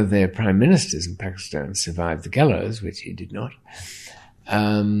 had one of their prime ministers in Pakistan survived the gallows, which he did not.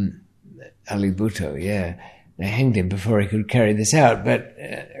 Ali Bhutto, yeah. They hanged him before he could carry this out, but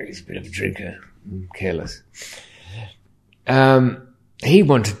he's a bit of a drinker, careless. He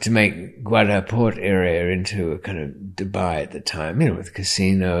wanted to make Gwadar port area into a kind of Dubai at the time, you know, with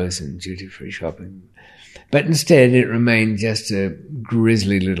casinos and duty-free shopping. But instead it remained just a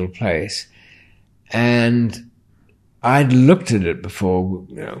grisly little place. And I'd looked at it before,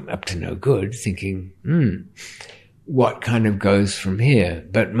 you know, up to no good, thinking, what kind of goes from here?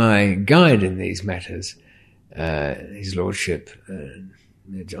 But my guide in these matters, His Lordship,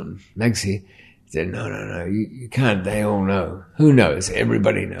 John Lagsy, said, no, you can't, they all know. Who knows?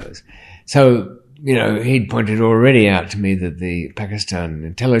 Everybody knows. So, you know, he'd pointed already out to me that the Pakistan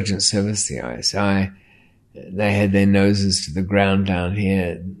Intelligence Service, the ISI, they had their noses to the ground down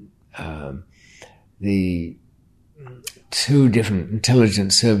here. The two different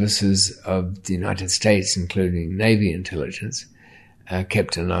intelligence services of the United States, including Navy intelligence,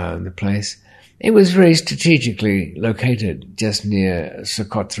 kept an eye on the place. It was very strategically located just near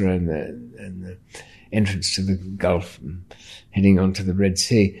Socotra and the entrance to the Gulf and heading on to the Red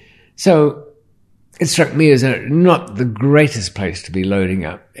Sea. So it struck me as not the greatest place to be loading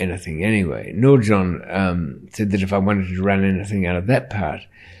up anything anyway. Nurjan said that if I wanted to run anything out of that part,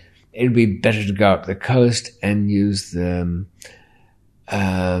 it would be better to go up the coast and use the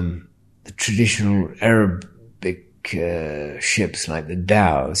traditional Arabic ships like the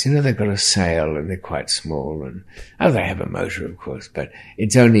dhows. You know, they've got a sail and they're quite small, and they have a motor, of course, but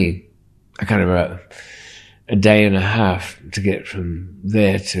it's only a kind of a day and a half to get from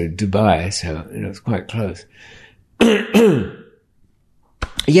there to Dubai, so, you know, it's quite close.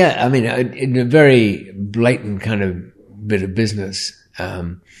 Yeah, I mean, in a very blatant kind of bit of business,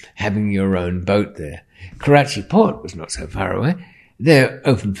 having your own boat there. Karachi Port was not so far away. They're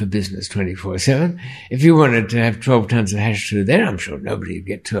open for business 24/7. If you wanted to have 12 tons of hash through there, I'm sure nobody would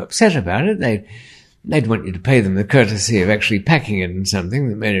get too upset about it. They'd want you to pay them the courtesy of actually packing it in something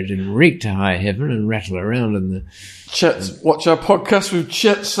that made it didn't reek to high heaven and rattle around in the... Watch our podcast with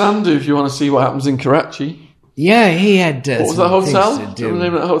Chet Sandhu if you want to see what happens in Karachi. Yeah, he had. What was that hotel? Do you remember the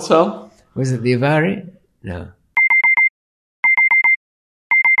name of that hotel? Was it the Avari? No.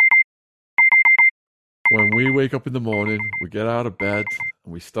 When we wake up in the morning, we get out of bed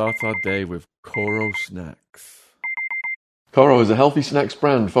and we start our day with Koro Snacks. Koro is a healthy snacks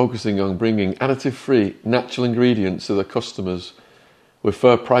brand focusing on bringing additive-free, natural ingredients to their customers with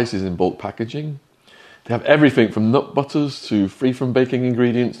fair prices in bulk packaging. They have everything from nut butters to free from baking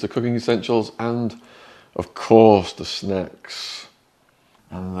ingredients to cooking essentials and, of course, the snacks.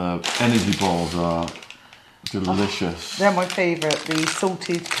 And the energy balls are delicious. They're my favourite, the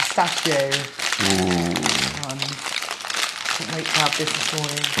salted pistachio. Couldn't wait to have this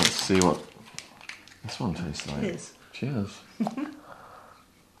morning. Let's see what this one tastes like. Cheers. Cheers.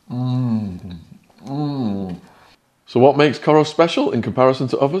 So what makes Koro special in comparison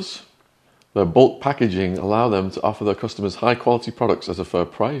to others? Their bulk packaging allow them to offer their customers high quality products at a fair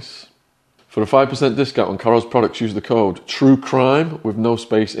price. For a 5% discount on Koro's products, use the code TRUECRIME with no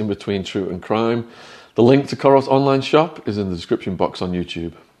space in between true and crime. The link to Koro's online shop is in the description box on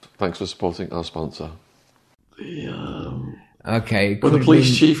YouTube. Thanks for supporting our sponsor. Okay. When the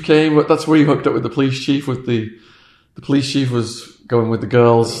police chief came, that's where you hooked up with the police chief. With the police chief was going with the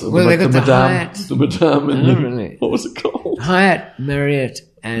girls. Well, they got the Hyatt. The Madame. And really? What was it called? Hyatt, Marriott,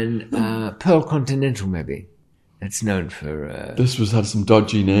 and Pearl Continental, maybe. That's known for... This had some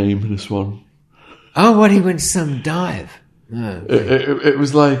dodgy name, this one. Oh, what, he went to some dive. Oh, okay. It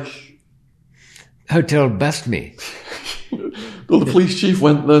was like... Hotel Bust Me. Well, the police chief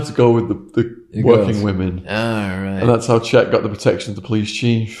went there to go with the working girls. Women. Oh, right. And that's how Chet got the protection of the police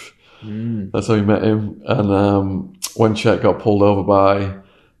chief. That's how he met him. And when Chet got pulled over by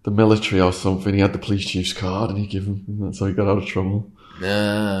the military or something, he had the police chief's card and he gave him. And that's how he got out of trouble.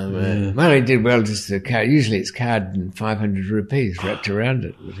 Oh, right. Yeah. Well, he did well just the card. Usually it's card and 500 rupees wrapped around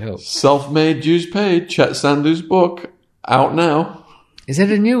it would help. Self-made, dues paid. Chet Sandhu's book out now. Is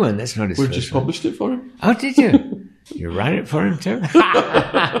that a new one? That's not his We've first just one. published it for him. Oh, did you? You write it for him too? Sorry,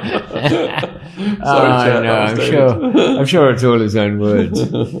 Chet, no, I'm sure it's all his own words,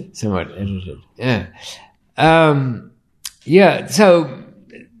 somewhat edited. Yeah. Yeah, so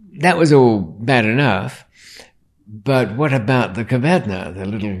that was all bad enough. But what about the Kavadna, the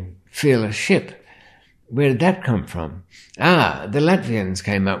little fearless ship? Where did that come from? The Latvians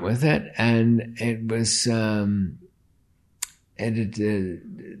came up with it, and it was the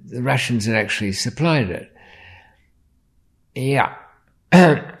Russians had actually supplied it. Yeah.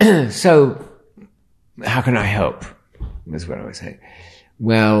 So, how can I help? Was what I was saying.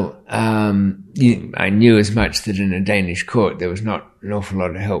 Well, I knew as much that in a Danish court there was not an awful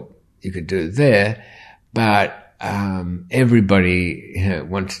lot of help you could do there, but everybody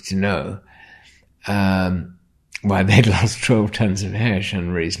wanted to know why they'd lost 12 tons of hash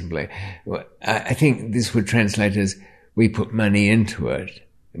unreasonably. Well, I think this would translate as we put money into it.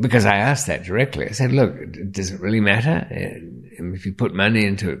 Because I asked that directly. I said, look, does it really matter? If you put money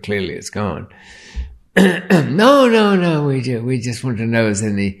into it, clearly it's gone. No. We just want to know is there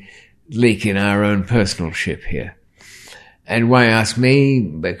any leak in our own personal ship here. And why ask me?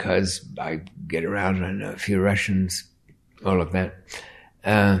 Because I get around, I know a few Russians, all of that.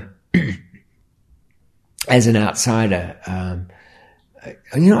 As an outsider, I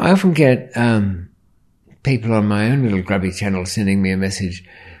often get people on my own little grubby channel sending me a message.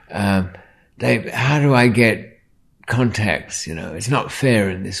 Dave, how do I get contacts? It's not fair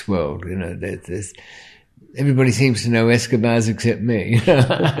in this world. There's everybody seems to know Escobars except me.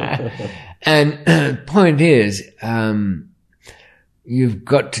 And point is, you've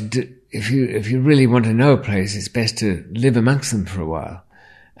got to do, if you really want to know a place, it's best to live amongst them for a while.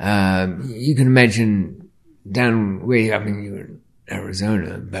 You can imagine down where you're in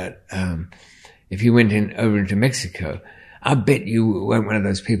Arizona, but if you went over into Mexico, I bet you weren't one of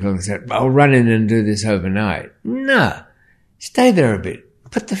those people that said, I'll run in and do this overnight. No. Stay there a bit.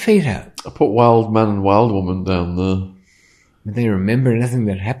 Put the feet up. I put Wild Man and Wild Woman down there. Did they remember anything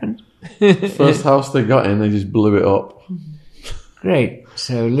that happened? First house they got in, they just blew it up. Great.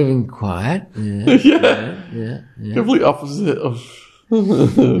 So living quiet. Yeah. Complete opposite of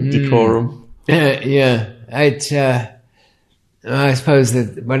decorum. Yeah. I suppose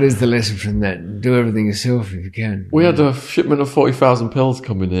that, what is the lesson from that? Do everything yourself if you can. We had a shipment of 40,000 pills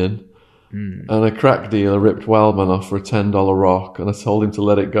coming in, and a crack dealer ripped Wildman off for a $10 rock, and I told him to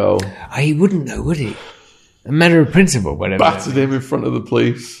let it go. He wouldn't though, would he? A matter of principle, whatever. Battered him in front of the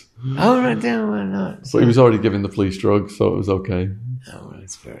police. Oh, right, then why not? But he was already giving the police drugs, so it was okay. Oh, well,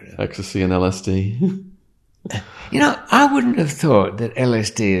 that's fair enough. Ecstasy and LSD. I wouldn't have thought that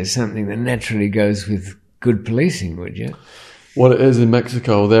LSD is something that naturally goes with good policing, would you? What it is in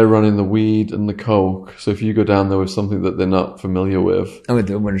Mexico, they're running the weed and the coke. So if you go down there with something that they're not familiar with, they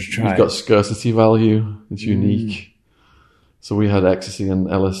want to try. You've got scarcity value. It's unique. So we had ecstasy and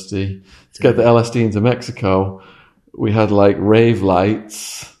LSD. To get the LSD into Mexico, we had like rave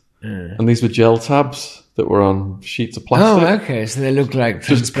lights, and these were gel tabs that were on sheets of plastic. Oh, okay. So they look like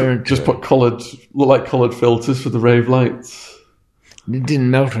transparent. Just put coloured filters for the rave lights. It didn't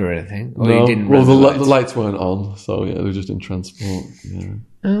melt or anything. Or No, you didn't well, run the lights weren't on, so yeah, they were just in transport. Yeah.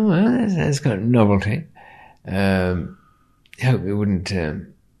 Oh, well, that's got novelty. I hope it wouldn't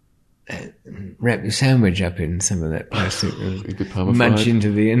wrap your sandwich up in some of that plastic It'd be and munch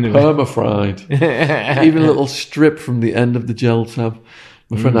into the end of it. Perma-fried. Even a little strip from the end of the gel tab.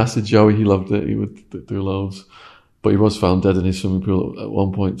 My friend asked Joey, he loved it. He would do loads. But he was found dead in his swimming pool at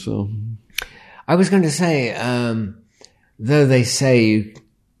one point, so... I was going to say, though they say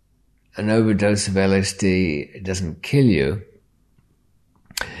an overdose of LSD doesn't kill you,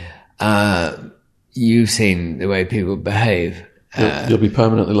 you've seen the way people behave. You'll be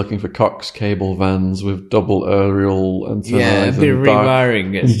permanently looking for Cox cable vans with double aerial antennas. Yeah, a bit of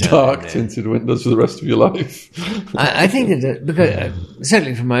rewiring gets done. Dark tinted windows for the rest of your life. I think that because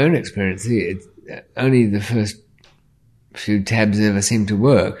certainly from my own experience, only the first few tabs ever seemed to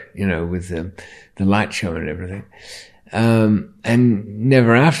work, with the light show and everything. And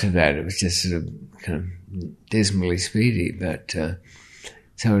never after that. It was just sort of kind of dismally speedy. But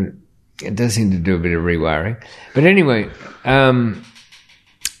so it does seem to do a bit of rewiring. But anyway,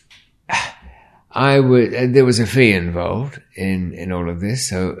 there was a fee involved in all of this.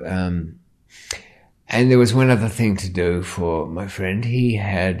 So, and there was one other thing to do for my friend. He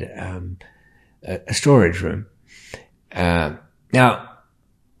had a storage room. Now,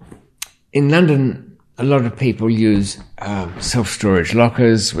 in London, a lot of people use self-storage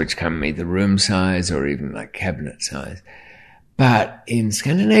lockers, which come either room size or even like cabinet size. But in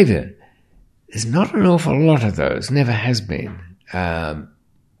Scandinavia, there's not an awful lot of those, never has been. And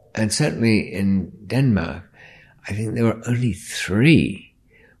certainly in Denmark, I think there were only 3.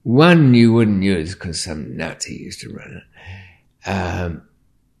 One you wouldn't use because some Nazi used to run it.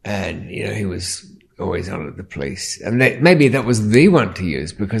 And, he was always on at the police. And maybe that was the one to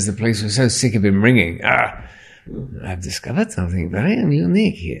use because the police were so sick of him ringing. I've discovered something very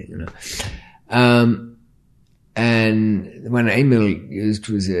unique here, and the one Emil used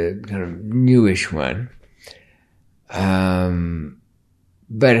was a kind of newish one.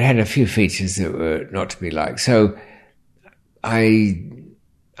 But it had a few features that were not to be liked. So I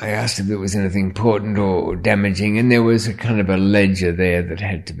asked if there was anything important or damaging, and there was a kind of a ledger there that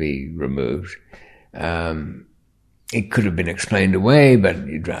had to be removed. It could have been explained away, but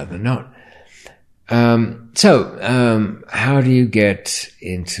you'd rather not. So how do you get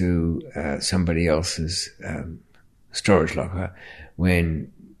into somebody else's storage locker when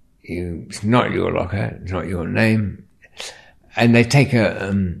it's not your locker, it's not your name, and they take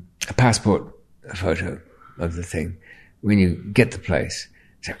a passport photo of the thing when you get the place?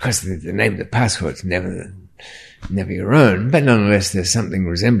 So of course the name of the passport's never your own, but nonetheless there's something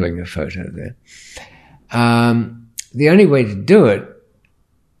resembling a photo there. The only way to do it,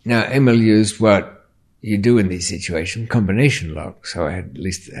 now Emil used what you do in these situations, combination lock, so I had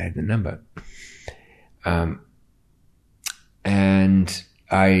the number. And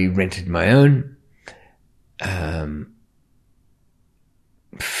I rented my own,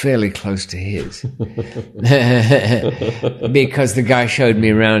 fairly close to his, because the guy showed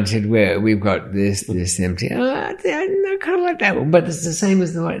me around and said, we've got this empty. I kind of like that one, but it's the same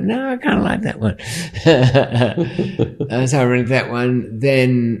as the one. No, I kind of like that one. So I rented that one.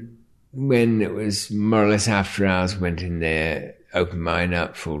 Then when it was more or less after hours, went in there, opened mine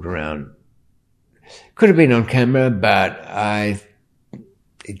up, fooled around. Could have been on camera, but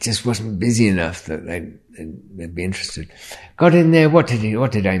it just wasn't busy enough that they'd be interested. Got in there. What did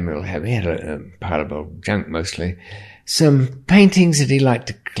Emil have? He had a pile of old junk mostly. Some paintings that he liked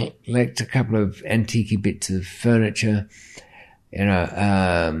to collect, a couple of antique bits of furniture.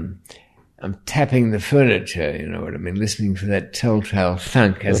 I'm tapping the furniture, you know what I mean, listening for that telltale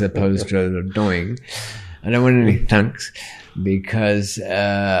thunk as opposed to the doing. I don't want any thunks because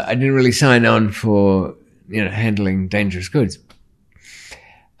I didn't really sign on for, handling dangerous goods.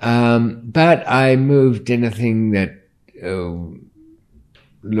 But I moved anything that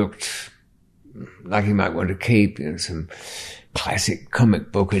looked like he might want to keep, some classic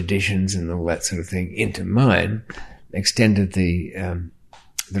comic book editions and all that sort of thing into mine, extended the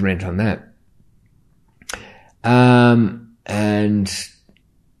rent on that.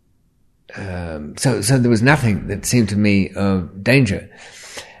 So there was nothing that seemed to me of danger.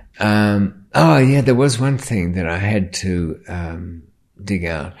 Oh, yeah, there was one thing that I had to dig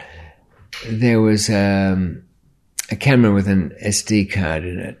out. There was a camera with an SD card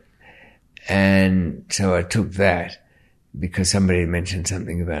in it. And so I took that because somebody had mentioned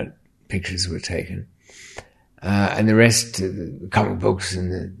something about pictures were taken. And the rest, the comic books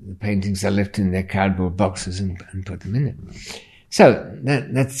and the paintings, I left in their cardboard boxes and put them in there. So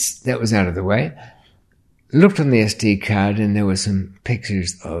that was out of the way. Looked on the SD card and there were some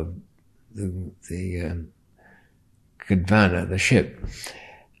pictures of the Gondwana, the ship.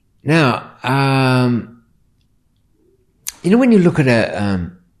 Now, when you look at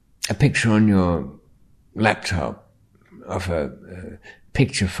a picture on your laptop of a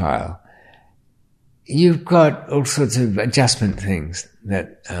picture file, you've got all sorts of adjustment things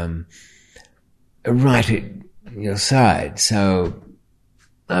that are right at your side. So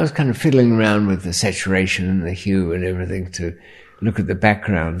I was kind of fiddling around with the saturation and the hue and everything to look at the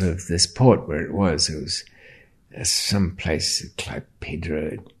background of this port where it was. It was some place,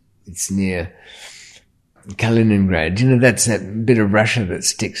 Klaipeda. It's near Kaliningrad. That's that bit of Russia that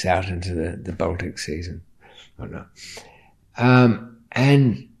sticks out into the Baltic Seas and whatnot.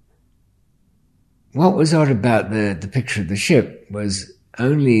 And what was odd about the picture of the ship was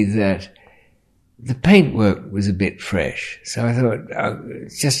only that the paintwork was a bit fresh. So I thought,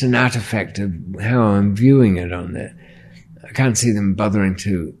 it's just an artifact of how I'm viewing it on there. I can't see them bothering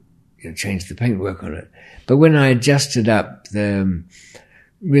to change the paintwork on it. But when I adjusted up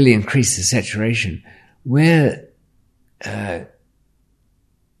really increased the saturation, where the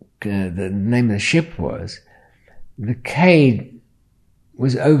name of the ship was, the K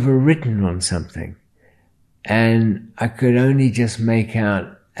was overwritten on something. And I could only just make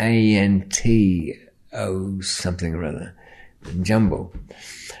out ANTO something or other, jumble.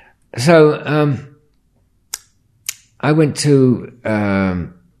 So I went to, I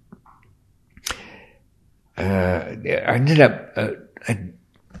ended up,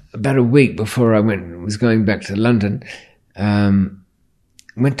 about a week before I was going back to London,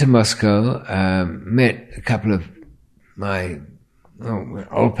 went to Moscow, met a couple of my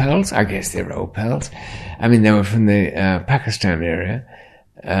old pals. I guess they were old pals. I mean, they were from the Pakistan era,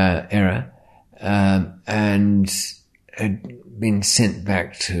 and had been sent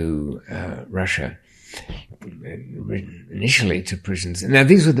back to Russia, initially to prisons. Now,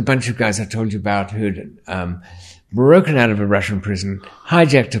 these were the bunch of guys I told you about who'd broken out of a Russian prison,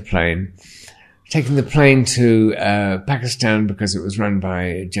 hijacked a plane, taken the plane to Pakistan because it was run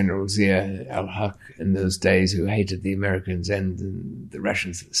by General Zia al-Haq in those days, who hated the Americans and the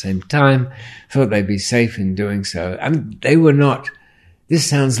Russians at the same time, thought they'd be safe in doing so. I mean, they were not. This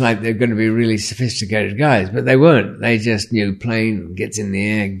sounds like they're going to be really sophisticated guys, but they weren't. They just knew plane gets in the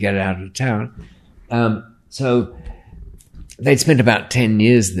air, get out of town. So they'd spent about 10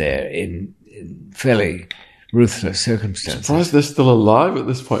 years there in fairly ruthless circumstances. Surprised they're still alive at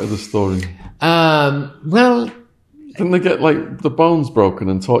this point of the story. Well, didn't they get the bones broken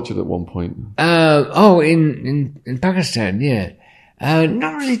and tortured at one point? In Pakistan, yeah.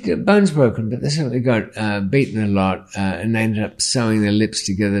 Not really bones broken, but they certainly got beaten a lot, and they ended up sewing their lips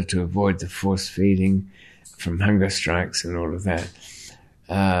together to avoid the force feeding from hunger strikes and all of that.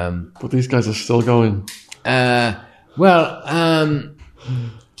 But these guys are still going. I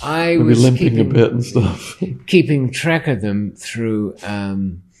Maybe was limping a bit and stuff. keeping track of them through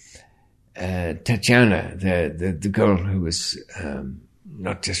Tatiana, the girl who was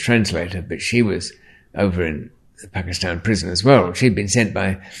not just translator, but she was over in the Pakistan prison as well. She'd been sent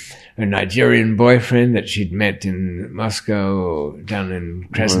by her Nigerian boyfriend that she'd met in Moscow or down in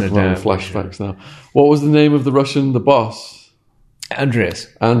Krasnodar. Flashbacks now. What was the name of the boss? Andreas.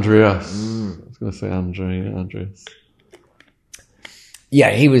 I was going to say Andreas.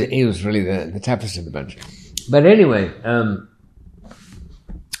 Yeah, he was really the toughest of the bunch. But anyway,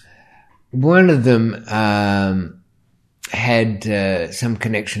 one of them had some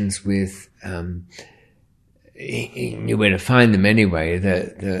connections with. He knew where to find them anyway.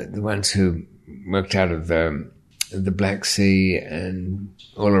 The ones who worked out of the Black Sea and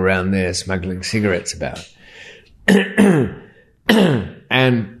all around there, smuggling cigarettes about.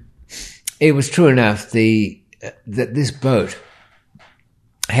 And it was true enough that this boat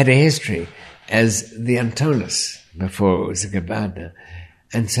had a history as the Antonis before it was the Gondwana.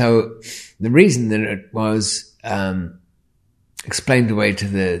 And so the reason that it was explained away to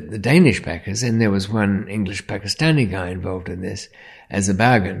the Danish backers, and there was one English-Pakistani guy involved in this as a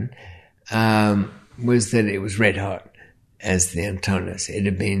bargain, was that it was red hot as the Antonis. It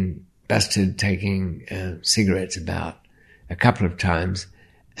had been busted taking cigarettes about a couple of times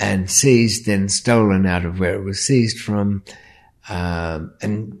and seized, then stolen out of where it was seized from.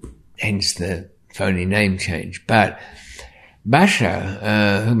 And hence the phony name change. But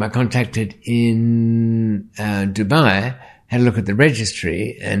Basha, whom I contacted in Dubai, had a look at the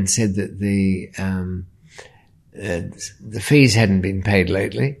registry and said that the fees hadn't been paid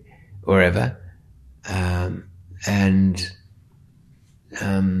lately or ever, and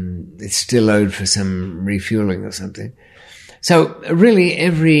it's still owed for some refueling or something. So really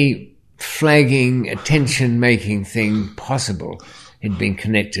every flagging, attention-making thing possible had been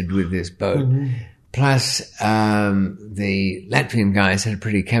connected with this boat. Mm-hmm. Plus, the Latvian guys had a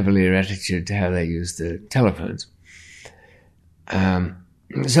pretty cavalier attitude to how they used the telephones.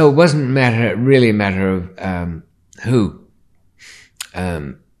 So it wasn't really a matter of who,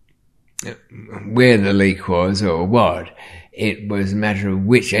 where the leak was or what. It was a matter of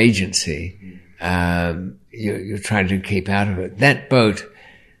which agency you're trying to keep out of it. That boat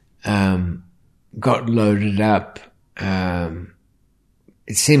got loaded up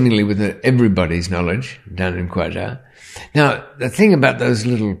seemingly with everybody's knowledge down in Quetta. Now, the thing about those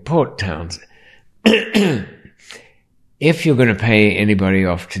little port towns, if you're going to pay anybody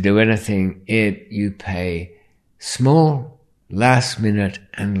off to do anything, you pay small, last minute,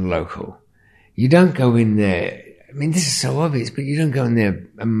 and local. You don't go in there. I mean, this is so obvious, but you don't go in there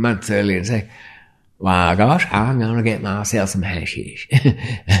a month early and say, well, gosh, I'm going to get myself some hashish.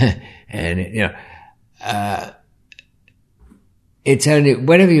 And, it's only,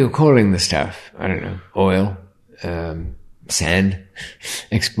 whatever you're calling the stuff, I don't know, oil, sand,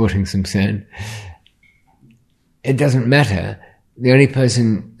 exporting some sand, it doesn't matter. The only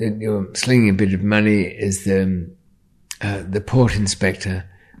person that you're slinging a bit of money is the port inspector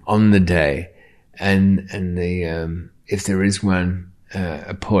on the day, and the if there is one,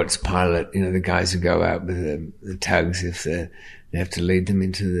 a port's pilot, the guys who go out with the tugs if they have to lead them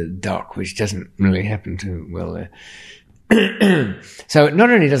into the dock, which doesn't really happen too well there. So it not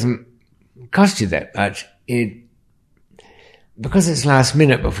only doesn't cost you that much, because it's last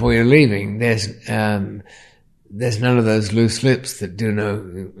minute before you're leaving, there's none of those loose lips that do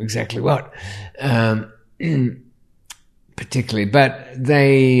know exactly what, particularly. But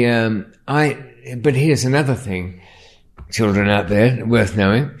but here's another thing, children out there, worth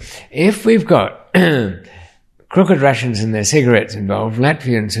knowing. If we've got crooked Russians and their cigarettes involved,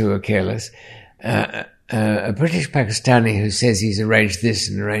 Latvians who are careless, a British Pakistani who says he's arranged this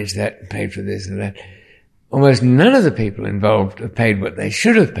and arranged that and paid for this and that, almost none of the people involved have paid what they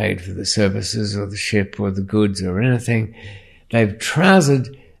should have paid for the services or the ship or the goods or anything. They've trousered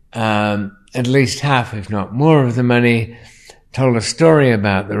at least half, if not more, of the money, told a story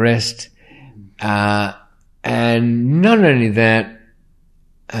about the rest, and not only that,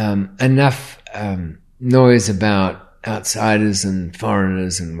 enough noise about outsiders and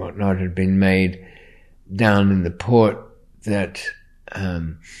foreigners and whatnot had been made down in the port that,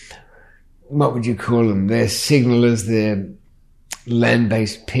 what would you call them? They're signalers, they're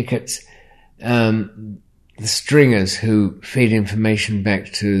land-based pickets, the stringers who feed information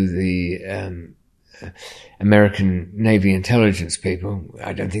back to the American Navy intelligence people.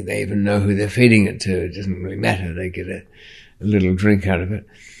 I don't think they even know who they're feeding it to. It doesn't really matter. They get a little drink out of it.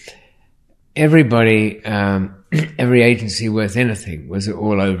 Everybody, every agency worth anything was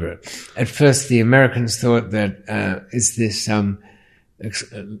all over it. At first, the Americans thought that, is this some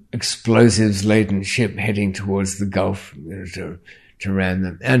explosives-laden ship heading towards the Gulf to ram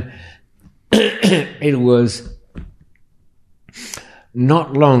them? And it was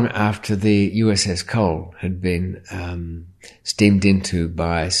not long after the USS Cole had been steamed into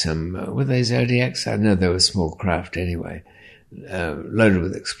by some, were they Zodiacs? I know they were small craft anyway, loaded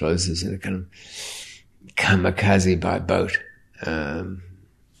with explosives in a kind of kamikaze by boat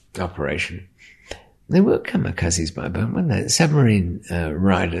operation. They were kamikazes by boat, weren't they? Submarine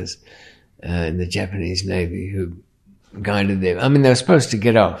riders in the Japanese Navy who guided them. I mean, they were supposed to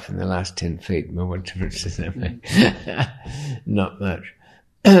get off in the last 10 feet, but what difference does that make? Not much.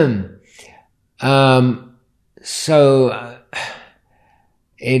 So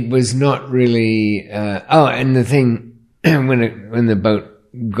it was not really... and the thing, when the boat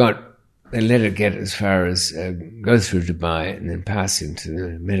they let it get as far as go through Dubai and then pass into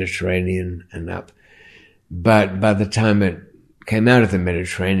the Mediterranean and up. But by the time it came out of the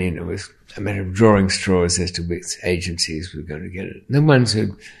Mediterranean, it was a matter of drawing straws as to which agencies were going to get it. The ones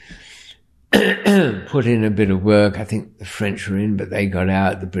who put in a bit of work, I think the French were in, but they got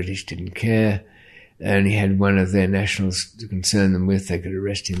out. The British didn't care. They only had one of their nationals to concern them with. They could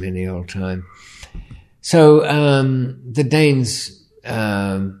arrest him any old time. So the Danes,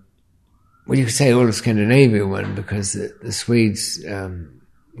 well, you could say all of Scandinavia won because the Swedes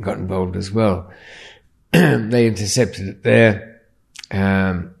got involved as well. They intercepted it there,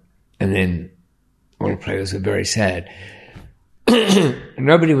 And then all the players were very sad.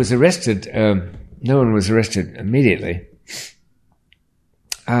 Nobody was arrested. No one was arrested immediately.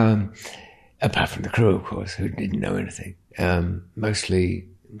 Apart from the crew, of course, who didn't know anything. Mostly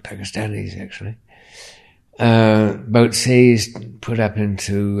Pakistanis, actually. Boat seized, put up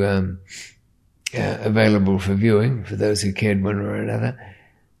into available for viewing for those who cared one way or another.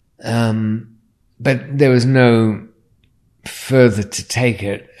 But there was no further to take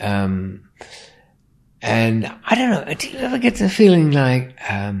it. And I don't know, do you ever get the feeling like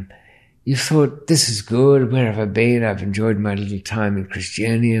you thought, this is good, where have I been? I've enjoyed my little time in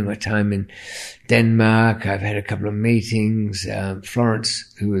Christiania, my time in Denmark. I've had a couple of meetings.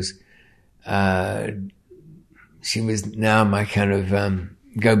 Florence, who was, she was now my kind of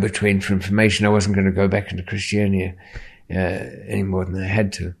go-between for information. I wasn't going to go back into Christiania any more than I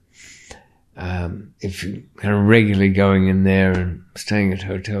had to. If you're kind of regularly going in there and staying at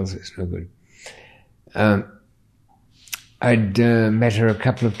hotels, it's no good. I'd met her a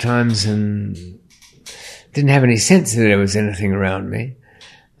couple of times and didn't have any sense that there was anything around me.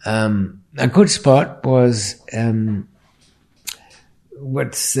 A good spot was it's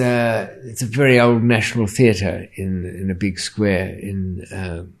a very old National Theatre in a big square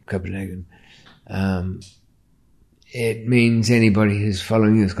in Copenhagen. It means anybody who's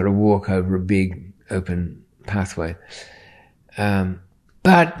following you has got to walk over a big open pathway.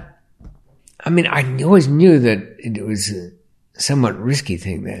 But I mean, I always knew that it was a somewhat risky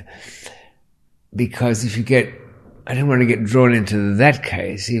thing there, because if you I didn't want to get drawn into that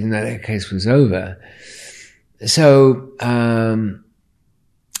case, even though that case was over. So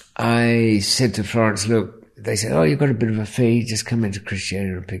I said to Florence, look, they said, oh, you've got a bit of a fee, just come into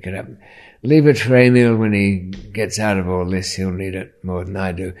Christiania and pick it up. Leave it for Emil. When he gets out of all this, he'll need it more than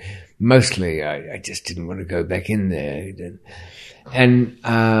I do. Mostly, I just didn't want to go back in there. And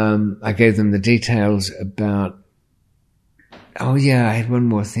I gave them the details about, oh yeah, I had one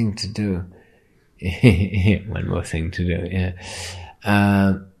more thing to do. One more thing to do, yeah.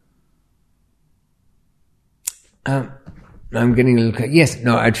 I'm getting a little... Yes,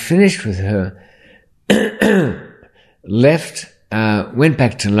 no, I'd finished with her, left, went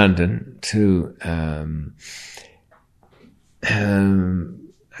back to London to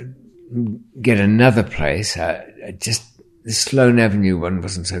get another place. The Sloane Avenue one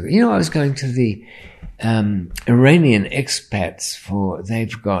wasn't so good. You know, I was going to the Iranian expats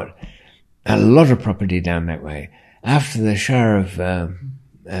they've got a lot of property down that way. After the Shah of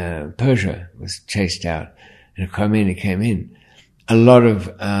Persia was chased out and Khomeini came in, a lot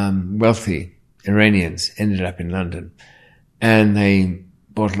of wealthy Iranians ended up in London, and they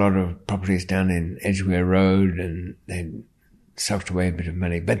bought a lot of properties down in Edgware Road, and they socked away a bit of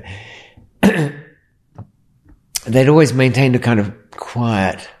money. But they'd always maintained a kind of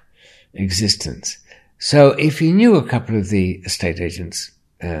quiet existence. So if you knew a couple of the estate agents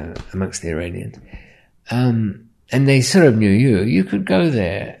amongst the Iranians, and they sort of knew you could go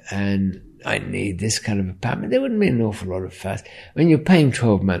there and, I need this kind of apartment. There wouldn't be an awful lot of fuss. I mean, you're paying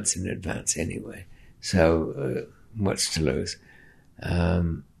 12 months in advance anyway, so what's to lose?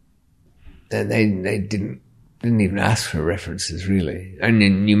 And they didn't even ask for references, really. And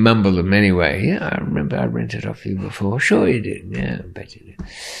then you mumble them anyway. Yeah, I remember I rented off you before. Sure you did. Yeah, I bet you did.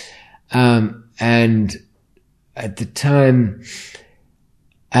 And at the time,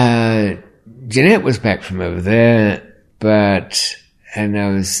 Jeanette was back from over there, and I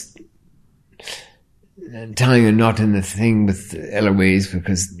was tying a knot in the thing with Eloise,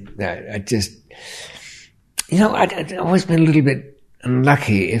 because I just, I'd always been a little bit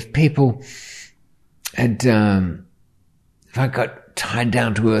unlucky. If people had, if I got tied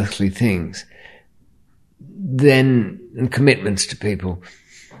down to earthly things, then, and commitments to people,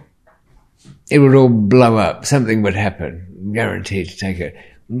 it would all blow up. Something would happen, guaranteed to take it.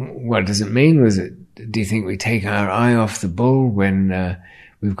 What does it mean? Do you think we take our eye off the ball when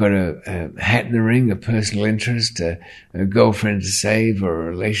we've got a hat in the ring, a personal interest, a girlfriend to save, or a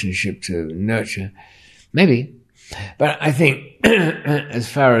relationship to nurture? Maybe. But I think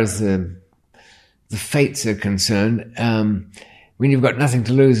as far as the fates are concerned, when you've got nothing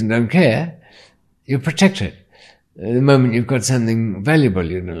to lose and don't care, you're protected. The moment you've got something valuable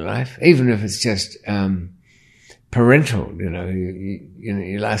in your life, even if it's just parental,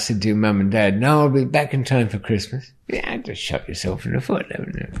 you last said to your mum and dad, no, I'll be back in time for Christmas. Yeah, just shot yourself in the foot,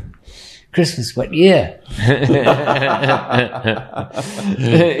 haven't you? Christmas, what year?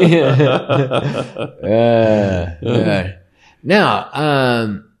 Now,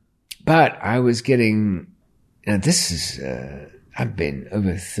 but I was getting, this is, I've been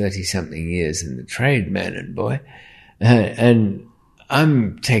over 30-something years in the trade, man and boy, and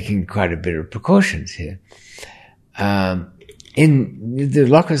I'm taking quite a bit of precautions here. In the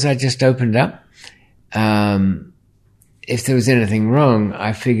lockers I just opened up, if there was anything wrong,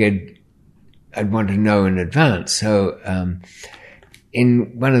 I figured I'd want to know in advance. So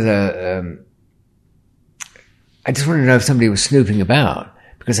in one of the... I just wanted to know if somebody was snooping about,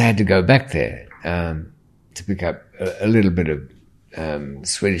 because I had to go back there to pick up a little bit of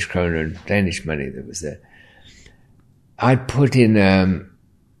Swedish krona and Danish money that was there. I'd put in...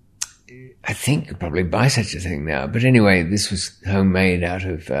 I think you'd probably buy such a thing now. But anyway, this was homemade out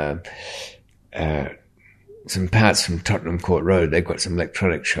of some parts from Tottenham Court Road. They've got some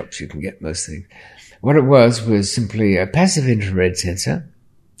electronic shops you can get most things. What it was simply a passive infrared sensor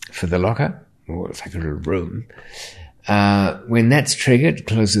for the locker, or it's like a little room. When that's triggered, it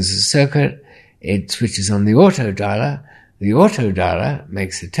closes the circuit, it switches on the auto dialer. The auto dialer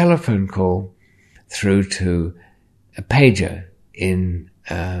makes a telephone call through to a pager in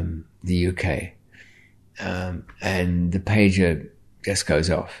the UK. And the pager just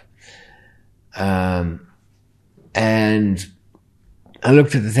goes off. And I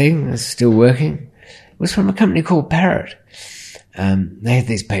looked at the thing, it's still working. It was from a company called Parrot. They had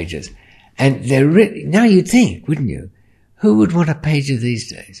these pagers. And they're really, now you'd think, wouldn't you? Who would want a pager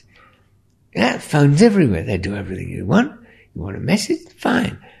these days? Yeah, phones everywhere. They do everything you want. You want a message?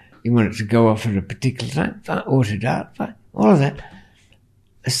 Fine. You want it to go off at a particular time? Fine. Auto dial? Fine. All of that.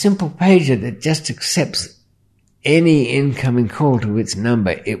 A simple pager that just accepts any incoming call to its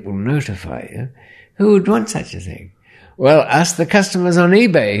number, it will notify you. Who would want such a thing? Well, ask the customers on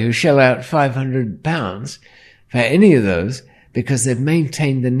eBay who shell out £500 for any of those because they've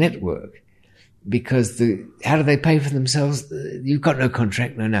maintained the network. Because how do they pay for themselves? You've got no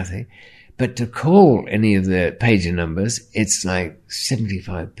contract, no nothing. But to call any of the pager numbers, it's like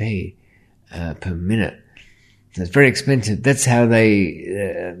 75p per minute. So it's very expensive. That's how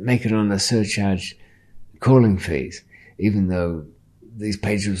they make it on the surcharge calling fees, even though these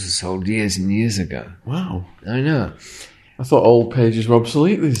pagers were sold years and years ago. Wow. I know. I thought old pages were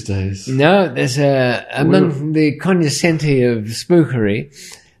obsolete these days. No, there's among the cognoscenti of spookery,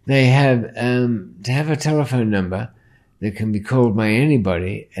 they have to have a telephone number that can be called by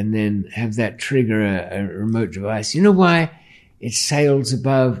anybody and then have that trigger a remote device. You know why? It sails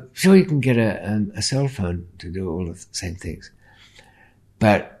above. Sure, you can get a cell phone to do all the same things.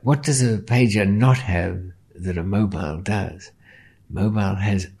 But what does a pager not have that a mobile does? Mobile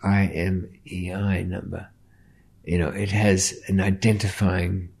has IMEI number. You know, it has an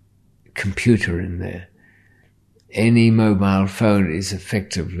identifying computer in there. Any mobile phone is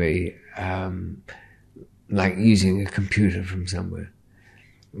effectively like using a computer from somewhere.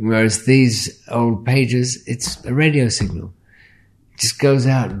 Whereas these old pagers, it's a radio signal. It just goes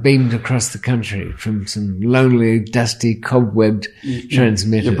out, beamed across the country from some lonely, dusty, cobwebbed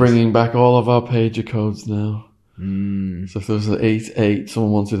transmitters. You're bringing back all of our pager codes now. So if there was an 88,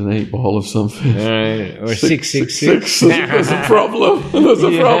 someone wanted an 8 ball of something. Or 666. There's a problem. There's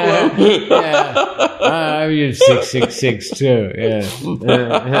a problem. I use 666 too, yeah.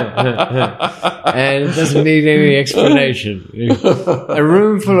 And it doesn't need any explanation. A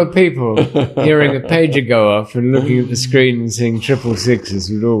room full of people hearing a pager go off and looking at the screen and seeing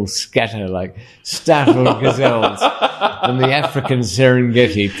 666s would all scatter like startled gazelles on the African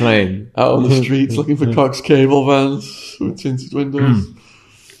Serengeti plain. Out on the streets looking for Cox cable vans with tinted windows.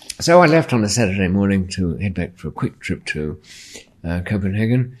 So I left on a Saturday morning to head back for a quick trip to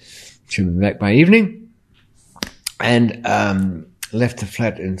Copenhagen. Should be back by evening. And left the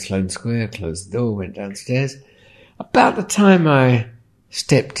flat in Sloane Square, closed the door, went downstairs. About the time I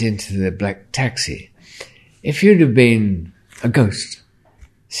stepped into the black taxi, if you'd have been a ghost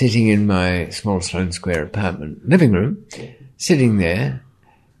sitting in my small Sloane Square apartment living room, sitting there,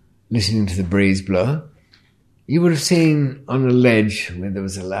 listening to the breeze blow, you would have seen on a ledge where there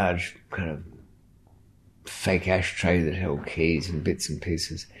was a large kind of fake ashtray that held keys and bits and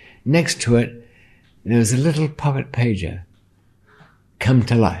pieces. Next to it, there was a little pocket pager come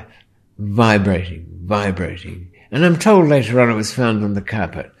to life, vibrating. And I'm told later on it was found on the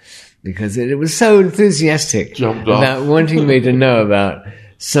carpet because it was so enthusiastic about wanting me to know about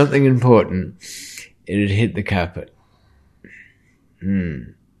something important. It had hit the carpet.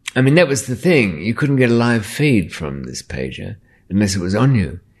 I mean, that was the thing. You couldn't get a live feed from this pager unless it was on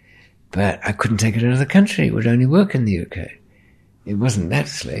you. But I couldn't take it out of the country. It would only work in the UK. It wasn't that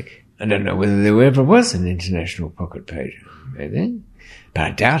slick. I don't know whether there ever was an international pocket pager. Maybe. But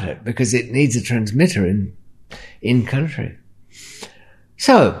I doubt it, because it needs a transmitter in country.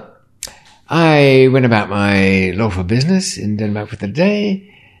 So, I went about my lawful business in Denmark for the day,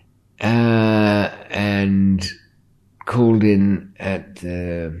 and called in at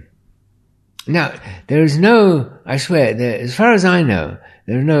now, there is no, I swear, as far as I know,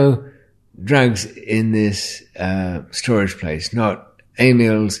 there are no drugs in this storage place. Not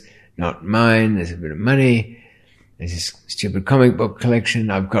Emil's, not mine. There's a bit of money. There's this stupid comic book collection.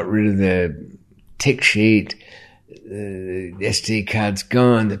 I've got rid of the tick sheet. The SD card's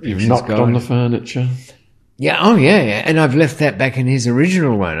gone. The picture's You've knocked gone. on the furniture. Yeah, oh yeah. And I've left that back in his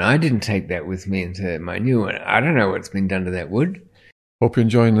original one. I didn't take that with me into my new one. I don't know what's been done to that wood. Hope you're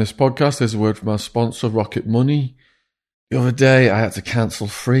enjoying this podcast. There's a word from our sponsor, Rocket Money. The other day, I had to cancel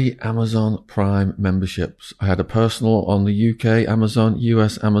 3 Amazon Prime memberships. I had a personal on the UK Amazon,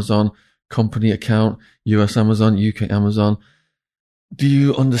 US Amazon, company account, US Amazon, UK Amazon. Do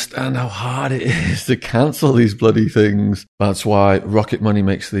you understand how hard it is to cancel these bloody things? That's why Rocket Money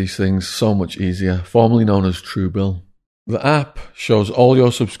makes these things so much easier, formerly known as Truebill. The app shows all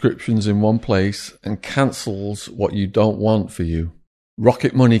your subscriptions in one place and cancels what you don't want for you.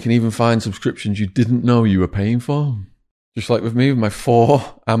 Rocket Money can even find subscriptions you didn't know you were paying for. Just like with me, with my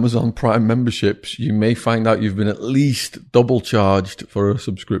 4 Amazon Prime memberships, you may find out you've been at least double charged for a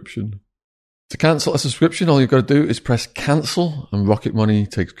subscription. To cancel a subscription, all you've got to do is press cancel and Rocket Money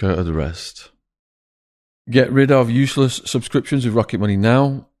takes care of the rest. Get rid of useless subscriptions with Rocket Money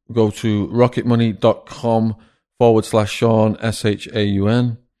now. Go to rocketmoney.com/Sean,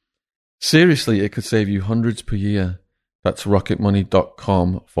 SHAUN. Seriously, it could save you hundreds per year. That's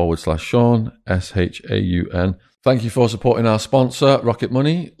rocketmoney.com/Sean, SHAUN. Thank you for supporting our sponsor, Rocket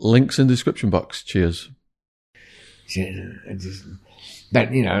Money. Links in the description box. Cheers.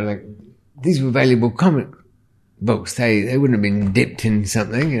 But, you know, like, these were valuable comic books. They wouldn't have been dipped in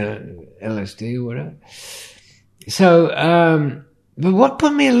something, you know, LSD or whatever. So, but what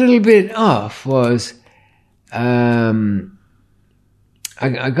put me a little bit off was, I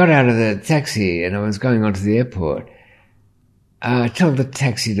got out of the taxi and I was going on to the airport. I told the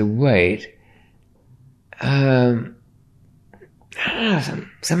taxi to wait. I don't know,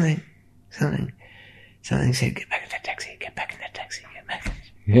 something said, get back in that taxi, get back in that taxi, get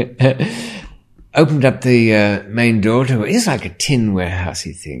back. Opened up the main door to it's like a tin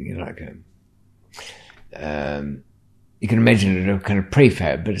warehousey thing, you know, like a, you can imagine it a kind of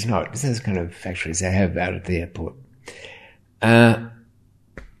prefab, but it's not. It's those kind of factories they have out at the airport.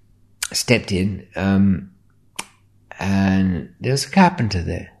 Stepped in, and there was a carpenter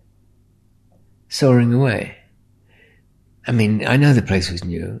there, sawing away. I mean, I know the place was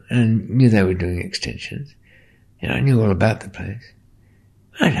new, and I knew they were doing extensions. You know, I knew all about the place.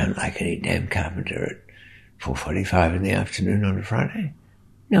 I don't like any damn carpenter at 4:45 in the afternoon on a Friday.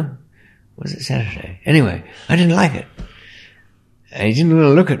 No, was it Saturday? Anyway, I didn't like it. And he didn't want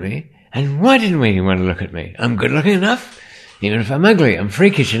to look at me. And why didn't he want to look at me? I'm good looking enough. Even if I'm ugly, I'm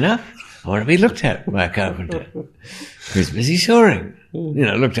freakish enough. I want to be looked at by a carpenter who's busy sawing. You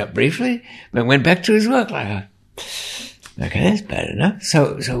know, looked up briefly, but went back to his work like, okay, that's bad enough.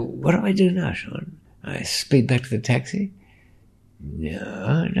 So what do I do now, Sean? I speed back to the taxi?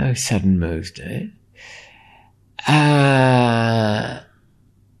 No sudden moves, Dave.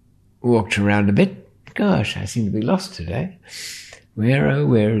 Walked around a bit. Gosh, I seem to be lost today.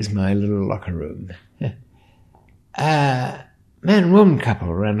 Where is my little locker room? Man and woman couple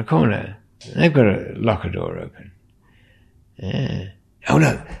around the corner. They've got a locker door open. Oh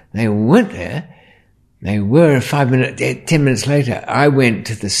no, they weren't there. They were 10 minutes later. I went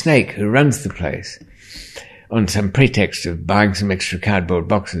to the snake who runs the place on some pretext of buying some extra cardboard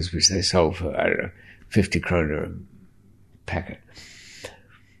boxes, which they sold for, I don't know, 50 kroner a packet.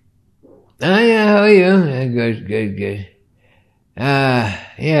 Oh yeah, how are you? Good.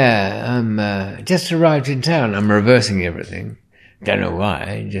 I'm just arrived in town. I'm reversing everything. Don't know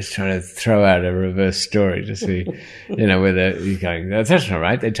why. Just trying to throw out a reverse story to see, you know, whether he's going, that's not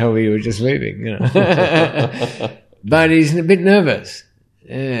right. They told me you were just leaving, you know. But he's a bit nervous.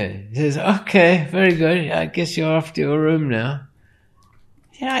 Yeah. He says, okay, very good. I guess you're off to your room now.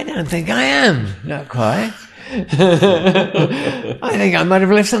 Yeah, I don't think I am. Not quite. I think I might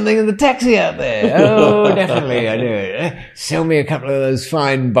have left something in the taxi out there. Oh, definitely I do. Sell me a couple of those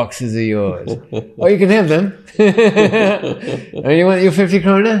fine boxes of yours. Oh, you can have them. Oh, you want your 50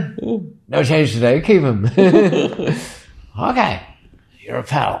 kroner? No change today. Keep them. Okay. You're a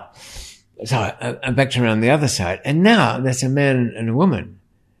pal. So I backed around the other side, and now there's a man and a woman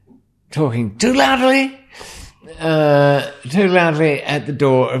talking too loudly at the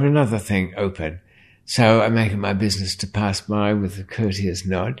door of another thing open. So I make it my business to pass by with a courteous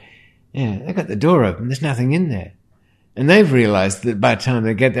nod. Yeah, they got the door open. There's nothing in there. And they've realized that by the time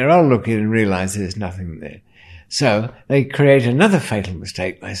they get there, I'll look in and realize there's nothing there. So they create another fatal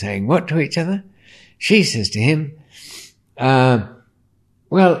mistake by saying what to each other? She says to him,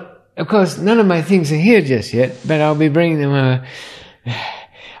 Well, of course, none of my things are here just yet, but I'll be bringing them over.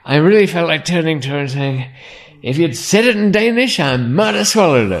 I really felt like turning to her and saying, if you'd said it in Danish, I might have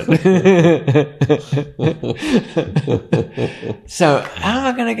swallowed it. So, how am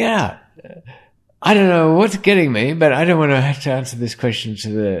I going to get out? I don't know what's getting me, but I don't want to have to answer this question to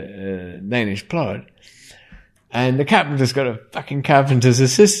the Danish plot. And the carpenter's got a fucking carpenter's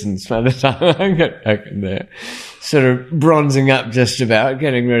assistant by the time I get back in there. Sort of bronzing up just about,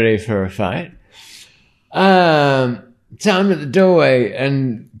 getting ready for a fight. So I'm at the doorway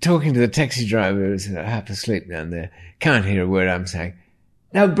and talking to the taxi driver who's half asleep down there. Can't hear a word I'm saying.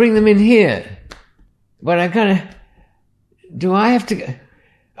 Now bring them in here. But I kind of... Do I have to go...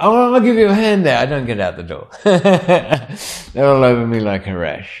 Oh, I'll give you a hand there. I don't get out the door. They're all over me like a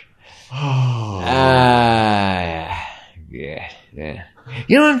rash. Oh. Yeah. You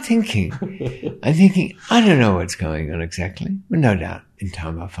know what I'm thinking? I don't know what's going on exactly. But no doubt, in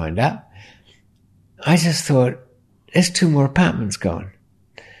time I'll find out. I just thought, there's 2 more apartments gone.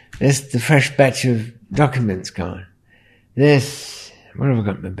 There's the fresh batch of documents gone. There's, what have I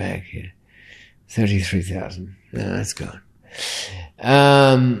got in my bag here? 33,000. No, that's gone.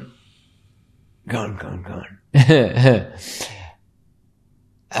 Gone.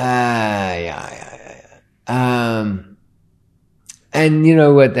 And you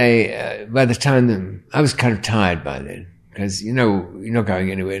know what by the time I was kind of tired by then, because, you're not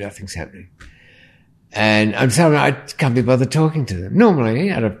going anywhere, nothing's happening. And I'm sorry, I can't be bothered talking to them.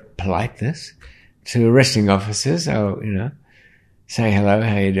 Normally, out of politeness to arresting officers, I'll, say hello,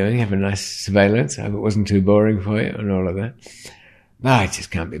 how you doing? Have a nice surveillance. I hope it wasn't too boring for you and all of that. But I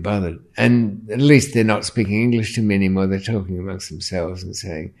just can't be bothered. And at least they're not speaking English to me anymore. They're talking amongst themselves and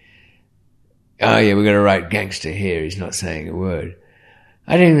saying, oh yeah, we've got a right gangster here. He's not saying a word.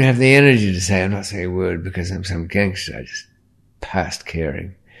 I didn't even have the energy to say I'm not saying a word because I'm some gangster. I just past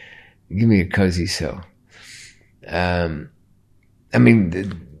caring. Give me a cozy cell. There's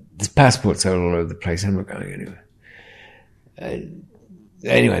passports all over the place. I'm not going anywhere.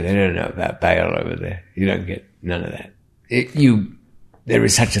 Anyway, they don't know about bail over there. You don't get none of that. There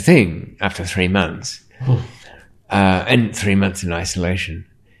is such a thing after 3 months, and 3 months in isolation,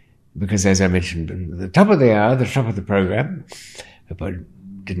 because as I mentioned, at the top of the hour, the top of the program, but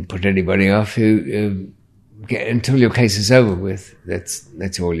didn't put anybody off who until your case is over with.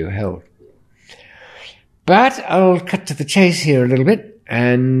 That's all you're held. But I'll cut to the chase here a little bit,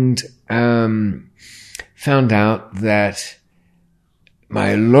 and found out that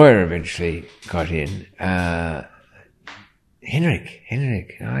my lawyer eventually got in. Henrik,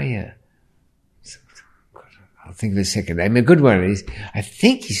 oh yeah. I'll think of his second name. A good one. I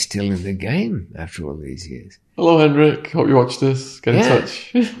think he's still in the game after all these years. Hello, Henrik. Hope you watch this. Get in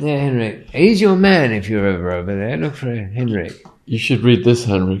touch. Yeah, Henrik. He's your man if you're ever over there. Look for Henrik. You should read this,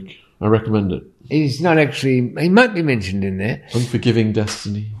 Henrik. I recommend it. He's not actually... He might be mentioned in there. Unforgiving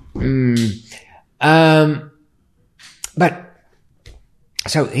Destiny. But...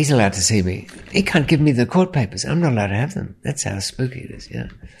 So he's allowed to see me. He can't give me the court papers. I'm not allowed to have them. That's how spooky it is, yeah.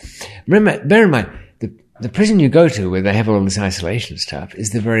 Bear in mind, the prison you go to where they have all this isolation stuff is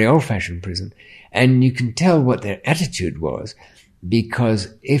the very old-fashioned prison. And you can tell what their attitude was,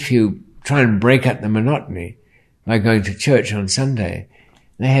 because if you try and break up the monotony by going to church on Sunday,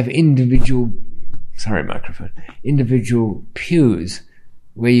 they have individual pews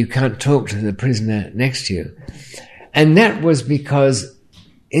where you can't talk to the prisoner next to you. And that was because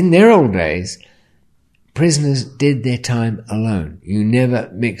in their old days, prisoners did their time alone. You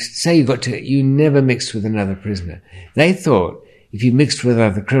never mixed. You never mixed with another prisoner. They thought if you mixed with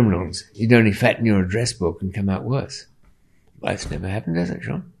other criminals, you'd only fatten your address book and come out worse. Well, it's never happened, has it,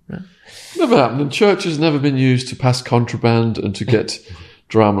 Sean? No? Never happened. And church has never been used to pass contraband and to get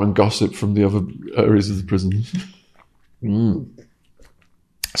drama and gossip from the other areas of the prison.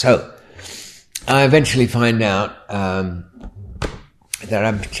 So, I eventually find out that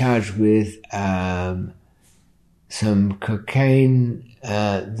I'm charged with some cocaine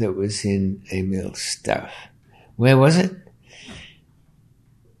that was in Emil's stuff. Where was it?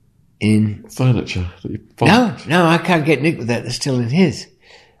 In furniture that you found. No, I can't get Nick with that. They're still in his.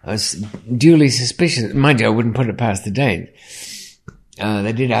 I was duly suspicious. Mind you, I wouldn't put it past the Danes.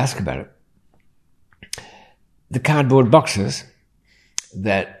 They did ask about it. The cardboard boxes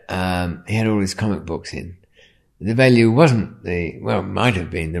that he had all his comic books in, the value wasn't might have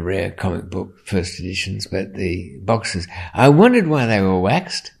been the rare comic book first editions, but the boxes. I wondered why they were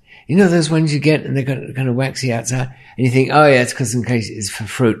waxed. You know those ones you get and they've got kind of waxy outside? And you think, oh yeah, it's because in case it's for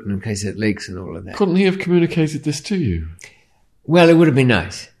fruit and in case it leaks and all of that. Couldn't he have communicated this to you? Well, it would have been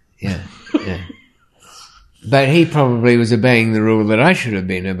nice. Yeah. But he probably was obeying the rule that I should have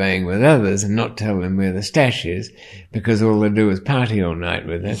been obeying with others and not tell them where the stash is, because all they do is party all night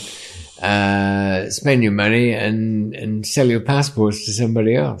with it, spend your money and sell your passports to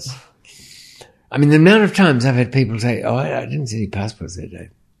somebody else. I mean, the amount of times I've had people say, "Oh, I didn't see any passports that day."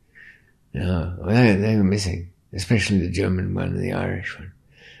 No, they were missing, especially the German one and the Irish one.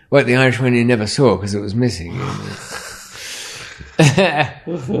 Well, the Irish one you never saw because it was missing.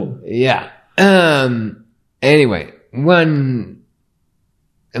 Yeah. Anyway, am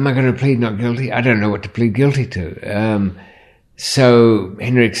I going to plead not guilty? I don't know what to plead guilty to. So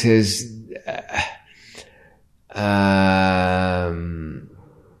Henrik says,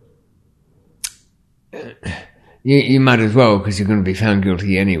 you might as well, because you're going to be found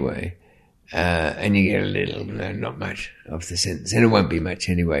guilty anyway. And you get a little, not much of the sentence, and it won't be much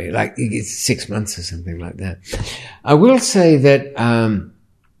anyway. Like you get 6 months or something like that. I will say that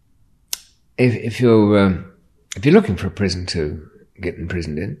if you're looking for a prison to get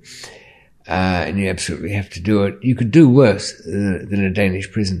imprisoned in, and you absolutely have to do it, you could do worse than a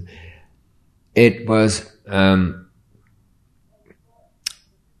Danish prison. It was.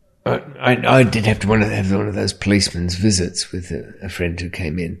 I did have to have one of those policeman's visits with a friend who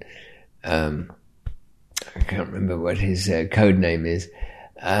came in. I can't remember what his code name is.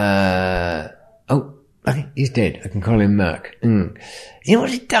 I think he's dead. I can call him Mark. You know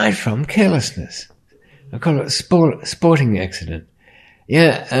what he died from? Carelessness. I call it a sporting accident.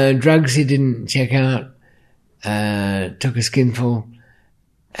 Yeah, drugs he didn't check out, took a skinful,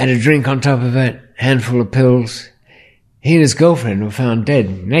 had a drink on top of it, handful of pills. He and his girlfriend were found dead,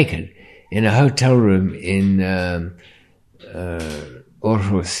 naked, in a hotel room in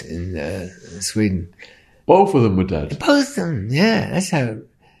Aarhus in Sweden. Both of them were dead. Both of them, yeah. That's how.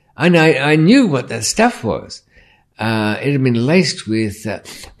 I knew what that stuff was. It had been laced with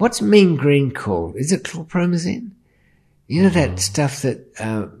what's mean green called? Is it chlorpromazine? You know that stuff that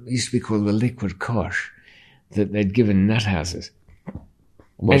used to be called the liquid kosh that they'd given nut houses.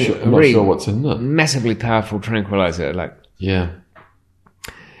 I'm not sure what's in that. Massively powerful tranquilizer, like. Yeah.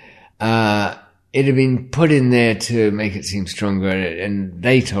 It had been put in there to make it seem stronger, and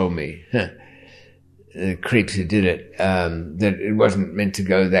they told me, the creeps who did it, that it wasn't meant to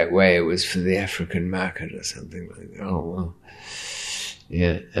go that way. It was for the African market or something like that. Oh, well.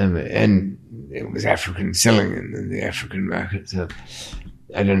 Yeah, and it was African selling in the African market, so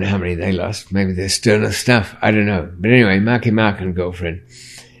I don't know how many they lost. Maybe they're sterner stuff. I don't know. But anyway, Marky Mark and girlfriend.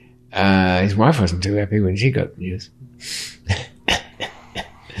 His wife wasn't too happy when she got the news.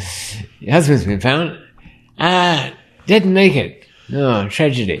 Your husband's been found dead and naked. Oh,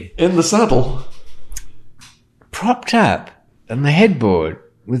 tragedy. In the saddle. Propped up on the headboard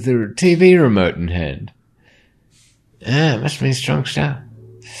with the TV remote in hand. It must have been strong stuff.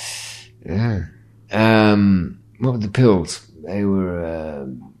 Yeah. What were the pills? They were...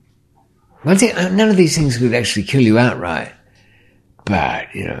 none of these things would actually kill you outright.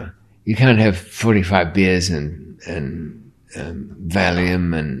 But, you can't have 45 beers and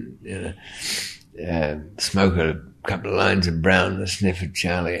Valium and smoke a couple of lines of brown and a sniff of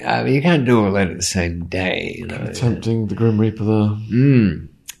Charlie. I mean, you can't do all that at the same day. Tempting the Grim Reaper there.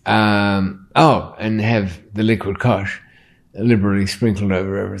 And have the liquid kosh liberally sprinkled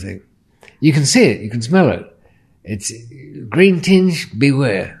over everything. You can see it. You can smell it. It's green tinge.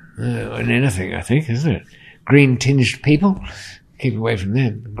 Beware. In anything, I think, isn't it? Green tinged people. Keep away from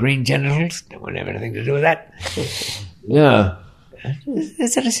them. Green genitals. Don't want to have anything to do with that. Yeah.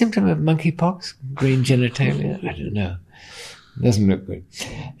 Is that a symptom of monkeypox? Green genitalia? I don't know. Doesn't look good.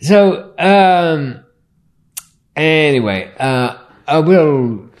 So, anyway,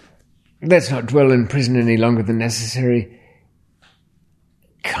 let's not dwell in prison any longer than necessary.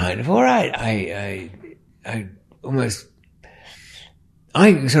 Kind of all right. I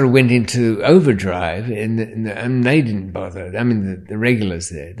sort of went into overdrive and they didn't bother. I mean, the regulars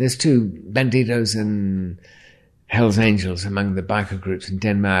there. There's two banditos and Hells Angels among the biker groups in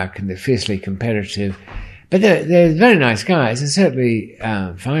Denmark, and they're fiercely competitive. But they're very nice guys, and certainly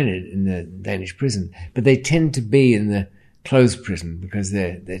fine in the Danish prison. But they tend to be in the closed prison because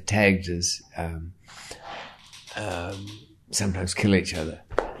they're tagged as sometimes kill each other.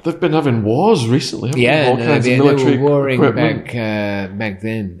 They've been having wars recently, haven't they? They were warring back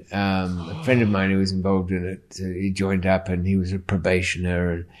then. A friend of mine who was involved in it, he joined up and he was a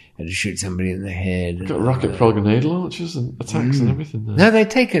probationer and had to shoot somebody in the head. Got rocket propelled grenade launchers and attacks and everything there. No, they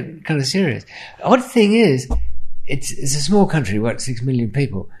take it kind of serious. Odd thing is, it's a small country, 6 million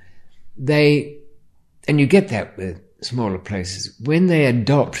people. And you get that with smaller places. When they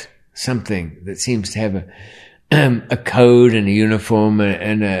adopt something that seems to have a code and a uniform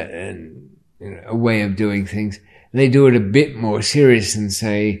and a way of doing things. They do it a bit more serious than,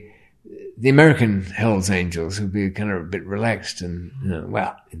 say, the American Hells Angels, who'd be kind of a bit relaxed and,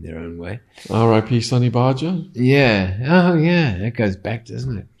 well, in their own way. R.I.P. Sonny Barger? Yeah. Oh, yeah. That goes back,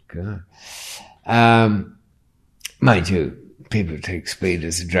 doesn't it? God. Mind you, people who take speed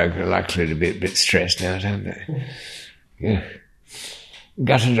as a drug are likely to be a bit stressed out, aren't they? Yeah.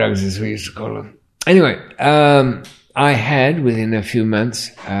 Gutter drugs, as we used to call them. Anyway, I had, within a few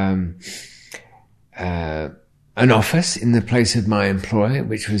months, an office in the place of my employer,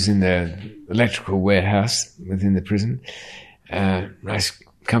 which was in the electrical warehouse within the prison. Nice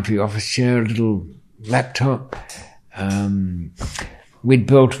comfy office chair, a little laptop. We'd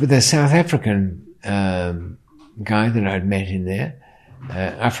built with a South African guy that I'd met in there,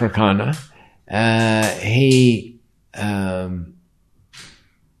 Afrikaner. He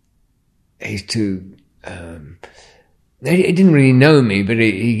didn't really know me, but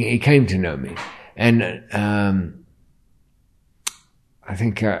he came to know me. And I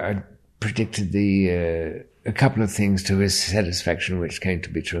think I predicted a couple of things to his satisfaction, which came to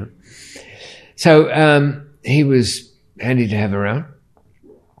be true. So he was handy to have around.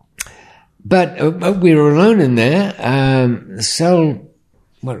 But we were alone in there. The cell,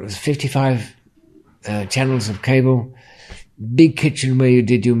 it was 55 channels of cable, big kitchen where you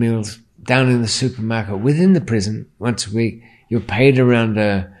did your meals, down in the supermarket within the prison once a week. You're paid around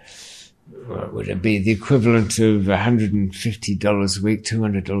what would it be, the equivalent of $150 a week,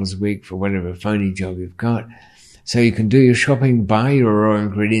 $200 a week for whatever phony job you've got. So you can do your shopping, buy your raw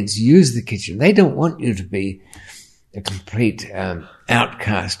ingredients, use the kitchen. They don't want you to be a complete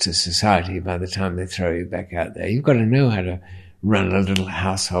outcast to society by the time they throw you back out there. You've got to know how to run a little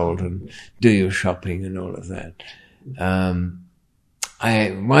household and do your shopping and all of that.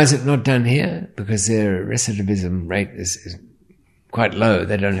 Why is it not done here? Because their recidivism rate is quite low.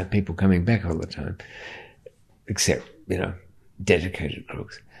 They don't have people coming back all the time, except, dedicated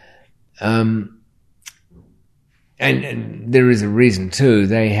crooks. And there is a reason too.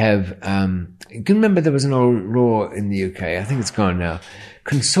 They have, you can remember there was an old law in the UK, I think it's gone now,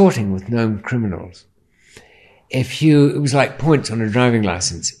 consorting with known criminals. It was like points on a driving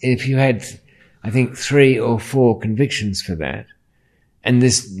license. If you had, I think, 3 or 4 convictions for that, and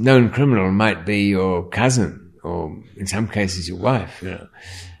this known criminal might be your cousin, or in some cases your wife,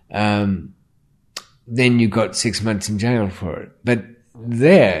 then you got 6 months in jail for it. But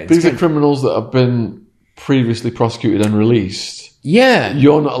these are criminals that have been previously prosecuted and released. Yeah.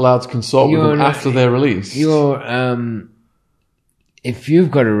 You're not allowed to consult with them after they're released. If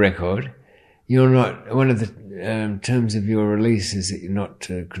you've got a record, you're not, one of the terms of your release is that you're not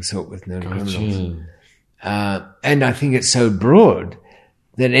to consult with known criminals. And I think it's so broad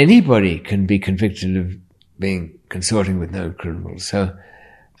that anybody can be convicted of being consorting with known criminals. So,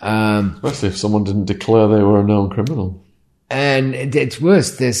 especially if someone didn't declare they were a known criminal. And it's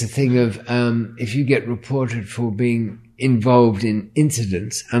worse. There's a thing of if you get reported for being involved in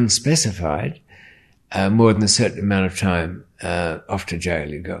incidents unspecified, more than a certain amount of time, off to jail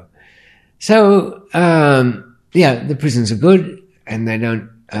you go. So, the prisons are good, and they don't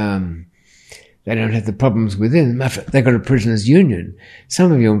have the problems within them. They've got a prisoners' union.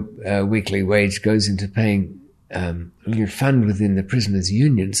 Some of your weekly wage goes into paying a little fund within the prisoners'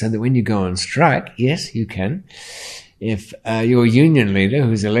 union, so that when you go on strike, yes, you can. If your union leader,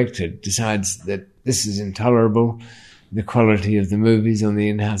 who's elected, decides that this is intolerable, the quality of the movies on the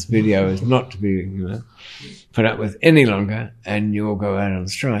in-house video is not to be put up with any longer, and you all go out on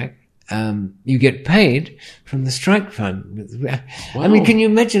strike, you get paid from the strike fund. Wow. I mean, can you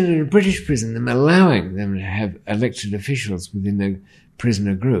imagine in a British prison them allowing them to have elected officials within the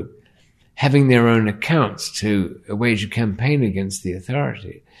prisoner group having their own accounts to wage a campaign against the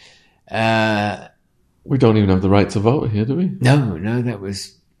authority? We don't even have the right to vote here, do we? No, that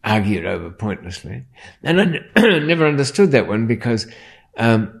was argued over pointlessly. And I never understood that one because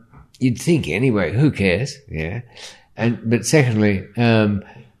you'd think anyway, who cares? Yeah. But secondly,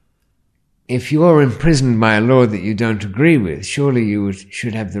 if you're imprisoned by a law that you don't agree with, surely you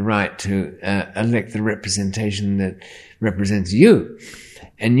should have the right to elect the representation that represents you.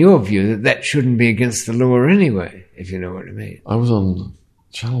 And your view that shouldn't be against the law anyway, if you know what I mean. I was on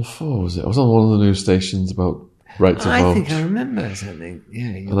Channel 4, was it? I was on one of the news stations about right to vote. I think I remember something.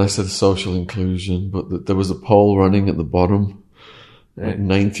 Yeah. And I said social inclusion, but there was a poll running at the bottom. Like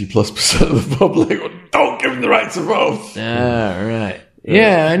 90+% of the public don't give them the right to vote. Ah, right.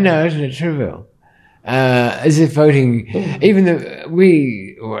 Yeah, I know, isn't it trivial? As if voting, even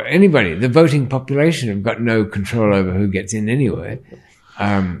we or anybody, the voting population have got no control over who gets in anyway.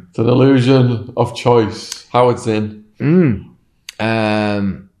 It's an illusion of choice. Howard's in.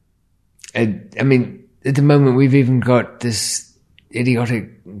 I mean, at the moment we've even got this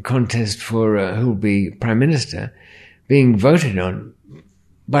idiotic contest for who'll be Prime Minister being voted on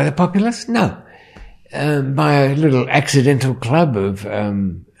by the populace? No. By a little accidental club of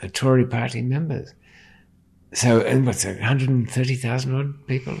Tory party members. So, and what's it, 130,000 odd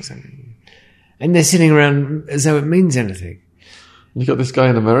people or something? And they're sitting around as though it means anything. You've got this guy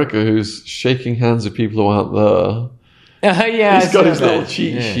in America who's shaking hands with people who aren't there. Yeah, He's got his little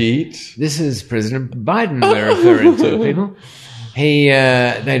cheat sheet. This is President Biden we're referring to, people.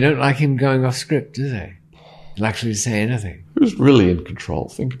 They don't like him going off script, do they? Likely to say anything. Who's really in control?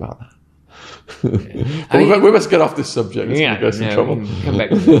 Think about that. We must get off this subject. It's going to get us in trouble. We can come back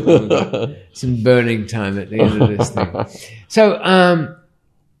to that. Some burning time at the end of this thing. So,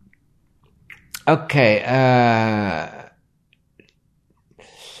 okay.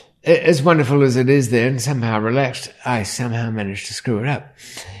 As wonderful as it is there and somehow relaxed, I somehow managed to screw it up.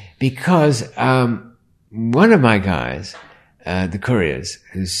 Because one of my guys, the couriers,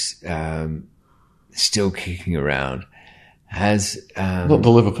 who's still kicking around, has... Not the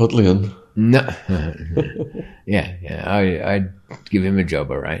Liverpudlian. No. yeah. I'd give him a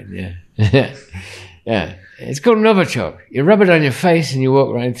job, all right. Yeah. Yeah. It's called Novichok. You rub it on your face and you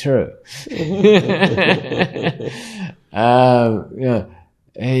walk right through. Yeah. I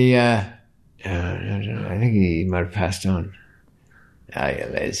think he might have passed on. Yeah,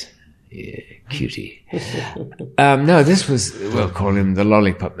 Les. Yeah, cutie. No, this was, we'll call him the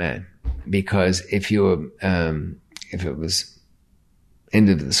Lollipop Man, because if it was end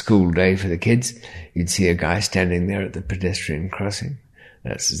of the school day for the kids, you'd see a guy standing there at the pedestrian crossing.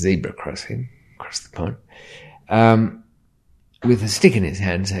 That's the zebra crossing, across the pond, with a stick in his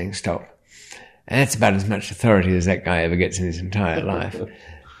hand saying stop. And that's about as much authority as that guy ever gets in his entire life.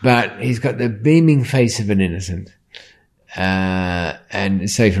 But he's got the beaming face of an innocent, and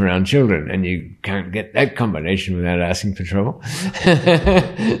is safe around children, and you can't get that combination without asking for trouble.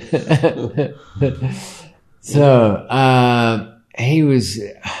 So, he was...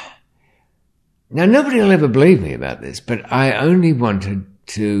 Now, nobody will ever believe me about this, but I only wanted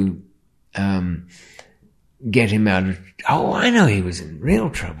to get him out of... Oh, I know he was in real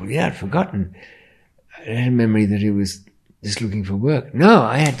trouble. Yeah, I'd forgotten. I had a memory that he was just looking for work. No,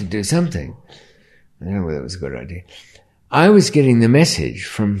 I had to do something. I don't know whether it was a good idea. I was getting the message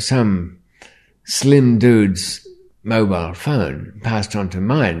from some slim dude's mobile phone passed on to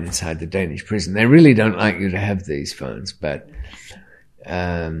mine inside the Danish prison. They really don't like you to have these phones, but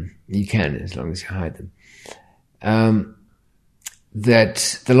you can as long as you hide them.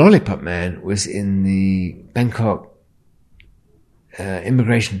 That the Lollipop Man was in the Bangkok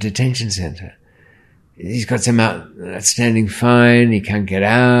Immigration Detention Center. He's got some outstanding fine. He can't get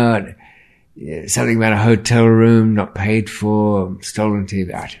out. Something about a hotel room not paid for, stolen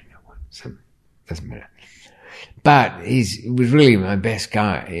TV. I don't know what. Doesn't matter. But he was really my best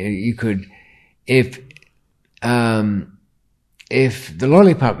guy. You could, if the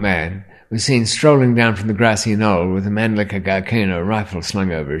Lollipop Man was seen strolling down from the grassy knoll with a Mannlicher Garcano rifle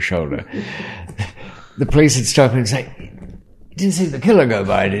slung over his shoulder, the police would stop him and say, "You didn't see the killer go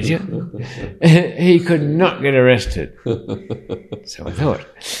by, did you?" He could not get arrested. So I thought.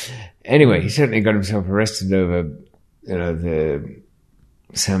 Anyway, he certainly got himself arrested over,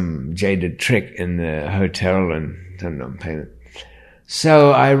 some jaded trick in the hotel and some non-payment.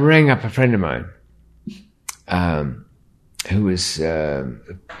 So I rang up a friend of mine, who was the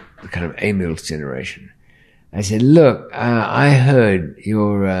kind of Emil's generation. I said, "Look, I heard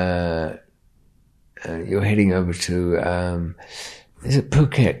you're heading over to, is it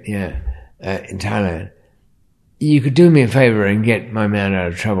Phuket? Yeah, in Thailand. You could do me a favor and get my man out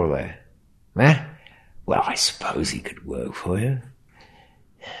of trouble there." "What? Well, I suppose he could work for you."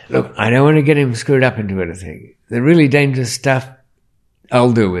 "Look, I don't want to get him screwed up into anything. The really dangerous stuff,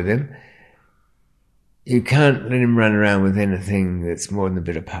 I'll do with him. You can't let him run around with anything that's more than a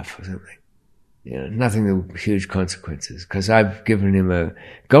bit of puff or something. Nothing of huge consequences, because I've given him a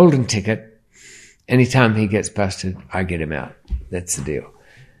golden ticket. Anytime he gets busted, I get him out. That's the deal.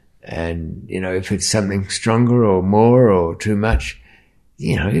 And, if it's something stronger or more or too much,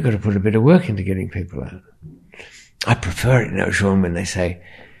 you've got to put a bit of work into getting people out." I prefer it, Sean, when they say,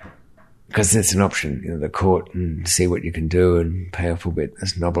 because it's an option, the court, and see what you can do and pay off a bit.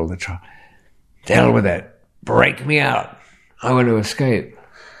 Let's nobble the trial. To hell with that. Break me out. I want to escape.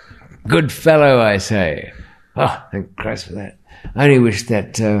 Good fellow, I say. Oh, thank Christ for that. I only wish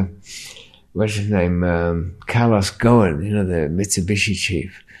that, what's his name, Carlos Ghosn, the Mitsubishi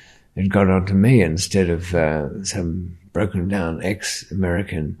chief, had got onto me instead of some broken down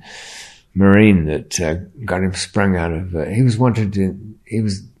ex-American Marine that got him sprung out of... he was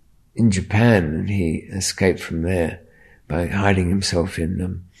in Japan, and he escaped from there by hiding himself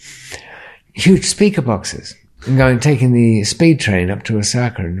in huge speaker boxes and taking the speed train up to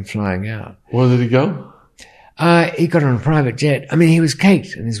Osaka and flying out. Where did he go? He got on a private jet. I mean, he was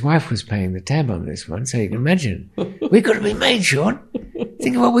caked, and his wife was paying the tab on this one, so you can imagine. We could have been made, Sean.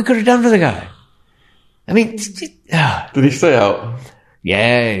 Think of what we could have done for the guy. I mean, Did he stay out?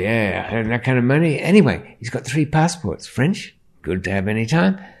 Yeah, and that kind of money. Anyway, he's got 3 passports. French, good to have any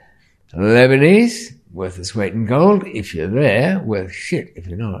time. Lebanese, worth its weight in gold if you're there, worth shit if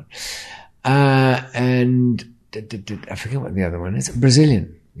you're not. And I forget what the other one is.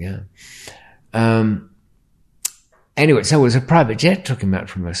 Brazilian, yeah. Anyway, so it was a private jet took him out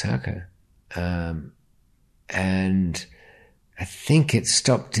from Osaka. And I think it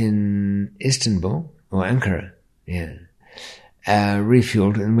stopped in Istanbul or Ankara, yeah.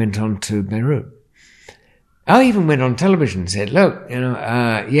 Refueled and went on to Beirut. I even went on television and said, look,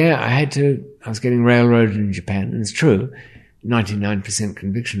 I was getting railroaded in Japan, and it's true, 99%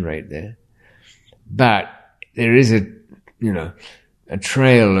 conviction rate there. But there is a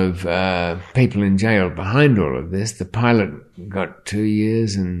trail of people in jail behind all of this. The pilot got 2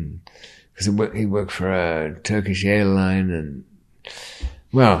 years, and because he worked for a Turkish airline, and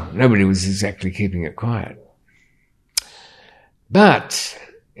well, nobody was exactly keeping it quiet. But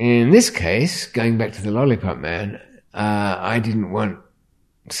in this case, going back to the Lollipop Man, I didn't want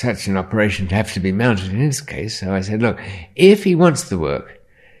such an operation to have to be mounted in his case. So I said, look, if he wants the work,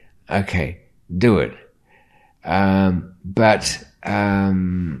 okay, do it. But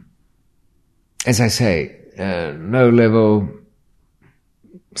as I say, low level,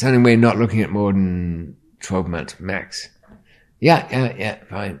 something we're not looking at more than 12 months max. Yeah,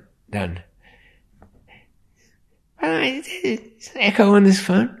 fine, done. Is an echo on this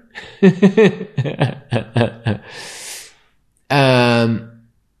phone?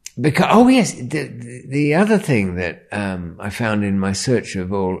 Because, the other thing that I found in my search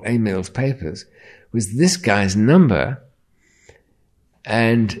of all Emil's papers was this guy's number.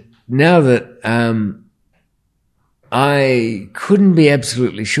 And now that I couldn't be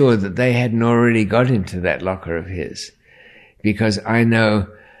absolutely sure that they hadn't already got into that locker of his, because I know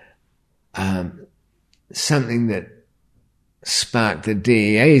something that sparked the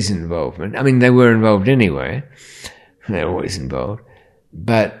DEA's involvement. I mean, they were involved anyway. They're always involved.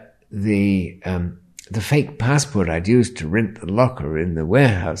 But the fake passport I'd used to rent the locker in the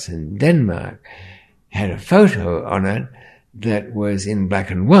warehouse in Denmark had a photo on it that was in black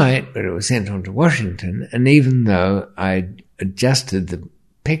and white, but it was sent on to Washington. And even though I'd adjusted the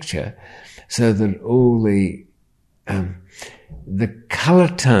picture so that all the color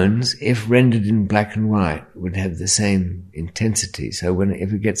tones, if rendered in black and white, would have the same intensity. So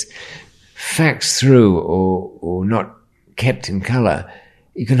if it gets faxed through or not kept in color,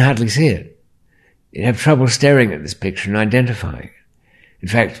 you can hardly see it. You'd have trouble staring at this picture and identifying it. In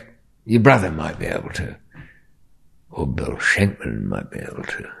fact, your brother might be able to, or Bill Schenkman might be able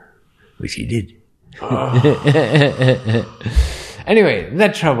to, which he did. Anyway,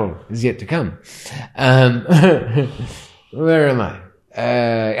 that trouble is yet to come. Where am I?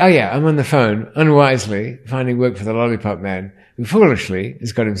 I'm on the phone, unwisely, finding work for the Lollipop Man, who foolishly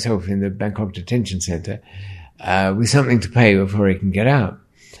has got himself in the Bangkok detention center with something to pay before he can get out.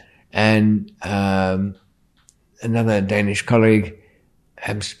 And another Danish colleague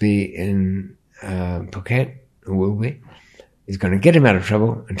happens to be in Phuket, or will be. He's going to get him out of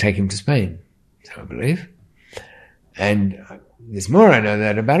trouble and take him to Spain, so I believe. And there's more I know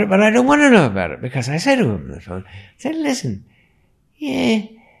that about it, but I don't want to know about it, because I said to him on the phone, I said, listen,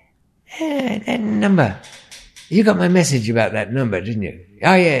 that number, you got my message about that number, didn't you?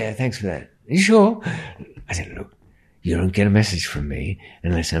 Oh, yeah, thanks for that. Are you sure? I said, look, you don't get a message from me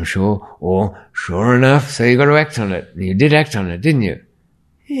unless I'm sure, or sure enough, so you got to act on it. And you did act on it, didn't you?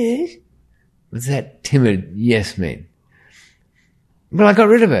 Yes. What's that timid yes mean? Well, I got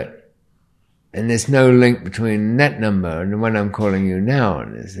rid of it. And there's no link between that number and the one I'm calling you now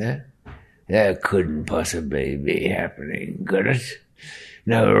on, is there? That couldn't possibly be happening, could it?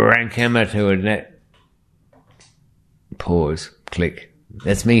 No rank amateur in that. Pause. Click.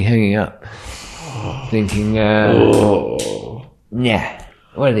 That's me hanging up. Thinking, yeah,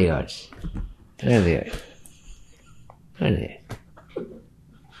 what are the odds? So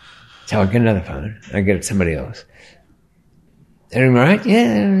I get another phone. I get somebody else. They're all right?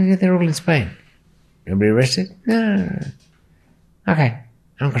 Yeah, they're all in Spain. Nobody arrested? No. Okay,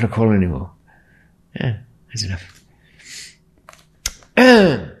 I'm not going to call anymore. Yeah, that's enough.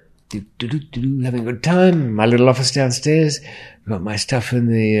 Having a good time. My little office downstairs. Got my stuff in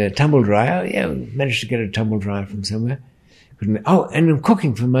the tumble dryer. Yeah, we managed to get a tumble dryer from somewhere. Oh, and I'm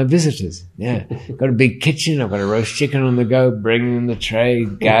cooking for my visitors. Yeah. Got a big kitchen. I've got a roast chicken on the go, bringing them the tray,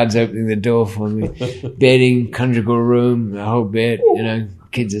 guards opening the door for me, bedding, conjugal room, the whole bit. You know,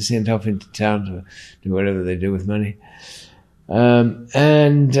 kids are sent off into town to do whatever they do with money.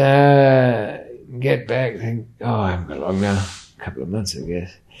 Get back, think, I haven't got long now. A couple of months, I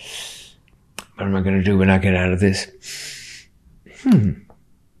guess. What am I going to do when I get out of this?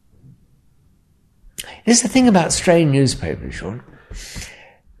 There's the thing about Australian newspapers, Sean.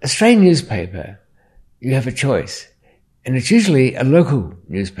 Australian newspaper, you have a choice. And it's usually a local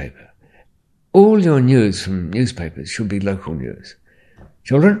newspaper. All your news from newspapers should be local news.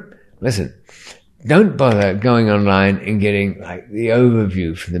 Children, listen. Don't bother going online and getting like the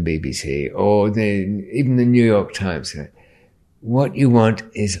overview from the BBC or even the New York Times. What you want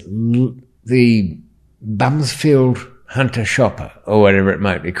is the Bumsfield Hunter Shopper or whatever it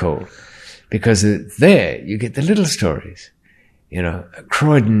might be called. Because there you get the little stories. You know, a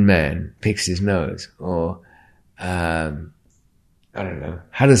Croydon man picks his nose, or I don't know,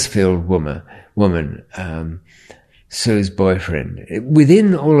 Huddersfield woman sues boyfriend.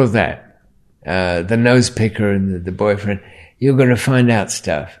 Within all of that, the nose picker and the boyfriend, you're going to find out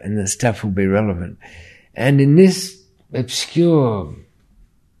stuff, and the stuff will be relevant. And in this obscure,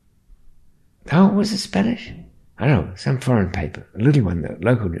 was it Spanish? I don't know, some foreign paper, a little one, though,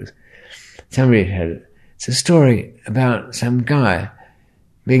 local news. Somebody had it. It's a story about some guy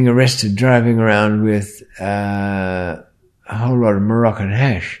being arrested driving around with a whole lot of Moroccan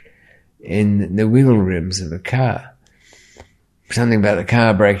hash in the wheel rims of the car. Something about the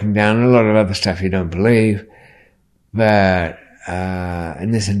car breaking down, and a lot of other stuff you don't believe. But,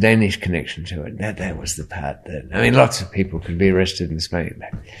 and there's a Danish connection to it. That was the part that, I mean, lots of people could be arrested in Spain.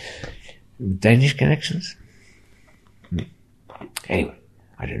 Danish connections? Anyway.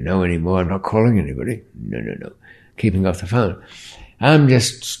 I don't know anymore. I'm not calling anybody. No. Keeping off the phone. I'm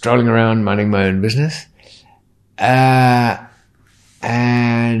just strolling around minding my own business. And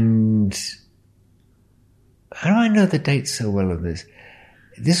how do I know the dates so well of this?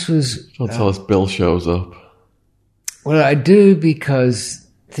 This was... Don't tell us Bill shows up. Well, I do, because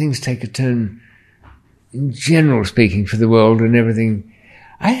things take a turn, in general speaking, for the world and everything.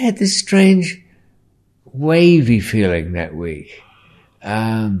 I had this strange wavy feeling that week.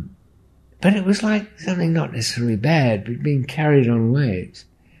 But it was like something not necessarily bad, but being carried on waves.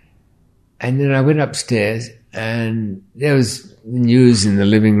 And then I went upstairs, and there was the news in the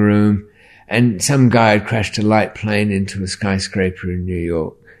living room, and some guy had crashed a light plane into a skyscraper in New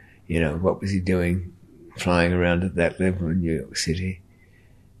York. You know, what was he doing flying around at that level in New York City?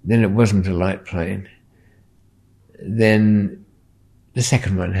 Then it wasn't a light plane. Then the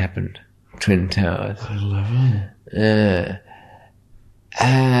second one happened, Twin Towers. 11.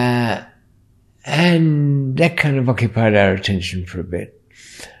 And that kind of occupied our attention for a bit.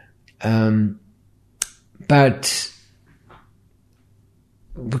 But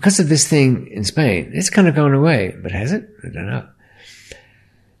because of this thing in Spain, it's kind of gone away. But has it? I don't know.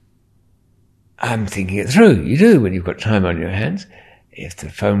 I'm thinking it through. You do when you've got time on your hands. If the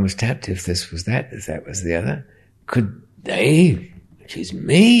phone was tapped, if this was that, if that was the other, could they accuse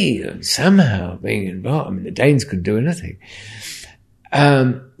me of somehow being involved? I mean, the Danes could do anything.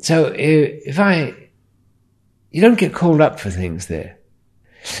 So you don't get called up for things there.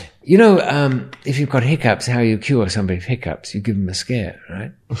 You know, if you've got hiccups, how you cure somebody with hiccups, you give them a scare,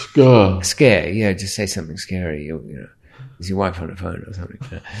 right? A scare? A scare, yeah, just say something scary, you know. Is your wife on the phone or something?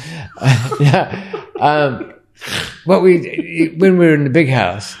 When we were in the big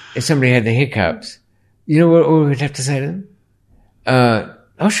house, if somebody had the hiccups, you know what we'd have to say to them?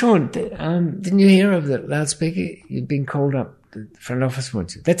 Sean, didn't you hear of the loudspeaker? You've been called up. The front office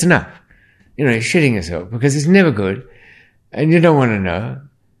wants you. That's enough. You know, you're shitting yourself, because it's never good, and you don't want to know,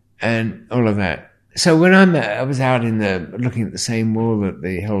 and all of that. So when I was out looking at the same wall that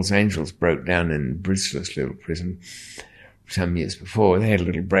the Hells Angels broke down in Bridgeless little prison some years before. They had a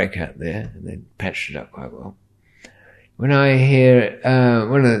little breakout there, and they patched it up quite well. When I hear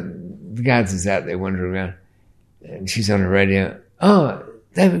one of the guards is out there wandering around, and she's on the radio. Oh,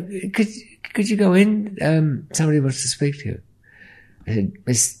 David, could you go in? Somebody wants to speak to you. I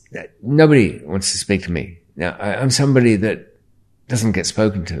said, nobody wants to speak to me. Now, I'm somebody that doesn't get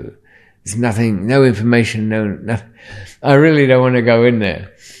spoken to. There's nothing, no information, nothing. I really don't want to go in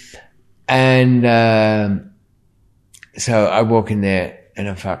there. And so I walk in there, and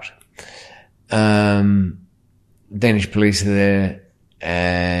I'm fucked. Danish police are there,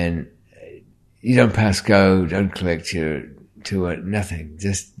 and you don't pass go, don't collect your tour, nothing.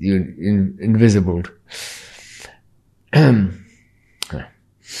 Just you're invisible.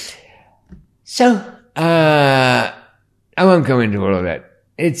 So, I won't go into all of that.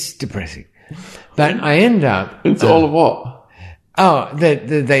 It's depressing. But I end up... It's all of what? Oh,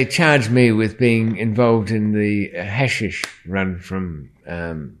 they charged me with being involved in the hashish run from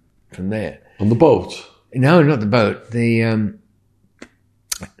there. On the boat? No, not the boat. The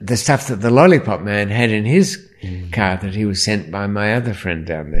stuff that the Lollipop Man had in his car that he was sent by my other friend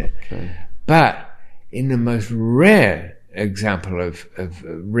down there. Okay. But in the most rare example of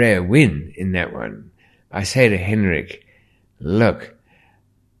rare win in that one, I say to Henrik, look,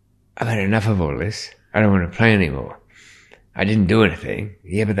 I've had enough of all this. I don't want to play anymore. I didn't do anything.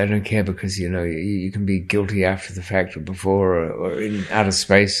 Yeah, but they don't care because, you can be guilty after the fact or before or in outer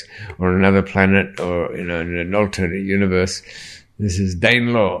space or on another planet or, in an alternate universe. This is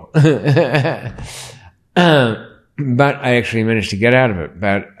Dane law. But I actually managed to get out of it.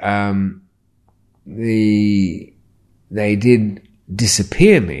 But they did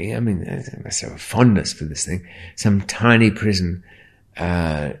disappear me. I mean, I must have a fondness for this thing. Some tiny prison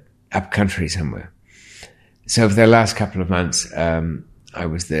up country somewhere. So for the last couple of months, I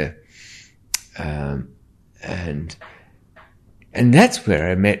was there, and that's where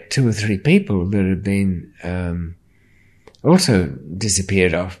I met 2 or 3 people that had been also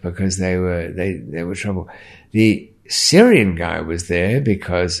disappeared off because they were trouble. The Syrian guy was there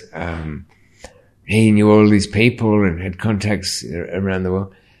because he knew all these people and had contacts around the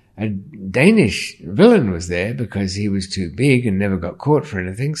world. A Danish villain was there because he was too big and never got caught for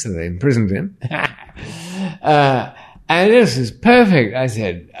anything, so they imprisoned him. And this is perfect, I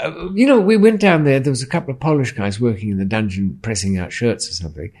said. We went down there. There was a couple of Polish guys working in the dungeon pressing out shirts or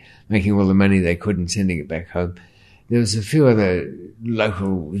something, making all the money they could and sending it back home. There was a few other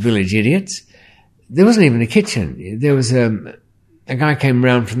local village idiots. There wasn't even a kitchen. There was a guy came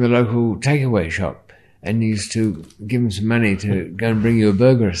round from the local takeaway shop and used to give him some money to go and bring you a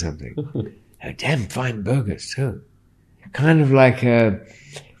burger or something. Oh, damn fine burgers too. Kind of like the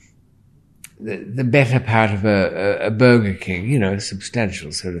better part of a Burger King, a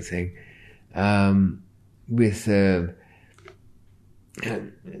substantial sort of thing, with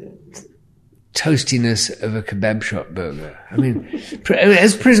toastiness of a kebab shop burger. I mean,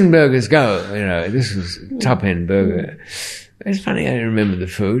 as prison burgers go, this was top-end burger. It's funny, I don't remember the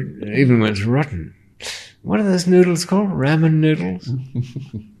food, even when it's rotten. What are those noodles called? Ramen noodles?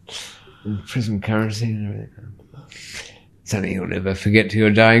 And prison currency and everything. Something you'll never forget to your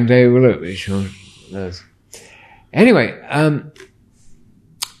dying day, will it? Be sure. Anyway,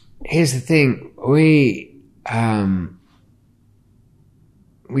 here's the thing. We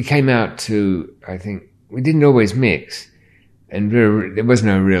came out to, I think, we didn't always mix, and there was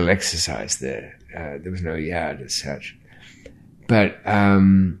no real exercise there. There was no yard as such. But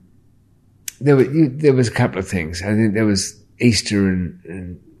there was a couple of things. I think there was Easter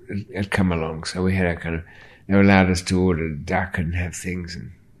and had come along, so we had they allowed us to order duck and have things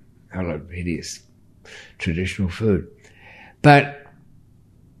and a lot of hideous traditional food. But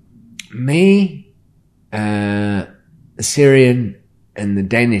me, the Syrian and the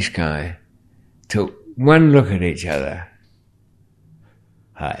Danish guy took one look at each other.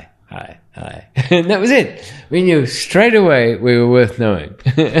 Hi. And that was it. We knew straight away we were worth knowing.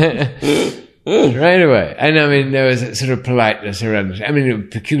 Straight away. And I mean, there was a sort of politeness around it. I mean, a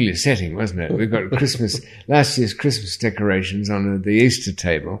peculiar setting, wasn't it? We got last year's Christmas decorations on the Easter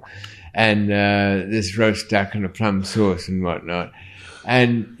table, and this roast duck and a plum sauce and whatnot.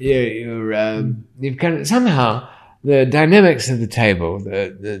 And you've kind of, somehow the dynamics of the table,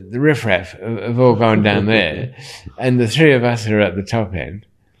 the riffraff have all gone down there, and the 3 of us are at the top end.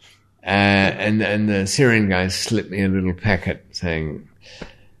 And the Syrian guys slipped me a little packet saying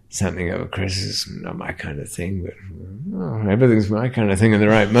something over Christmas, not my kind of thing, but everything's my kind of thing in the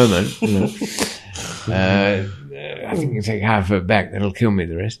right moment. I think you take half of it back, that'll kill me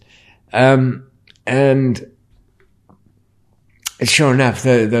the rest. And sure enough,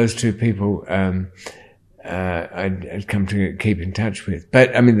 those 2 people I'd come to keep in touch with.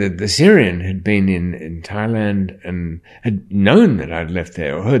 But, I mean, the Syrian had been in Thailand and had known that I'd left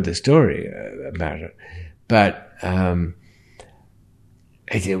there or heard the story about it. But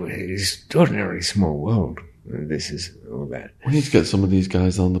it was an extraordinarily small world. This is all that. We need to get some of these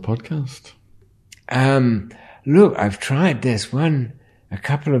guys on the podcast. Look, I've tried. There's a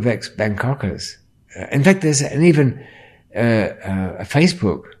couple of ex-Bangkokers. In fact, there's even a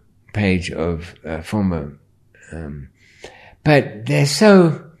Facebook page of former, but they're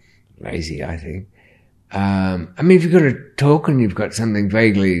so lazy, I think. I mean, if you've got to talk and you've got something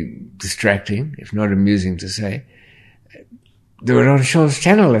vaguely distracting, if not amusing to say, do it on Sean's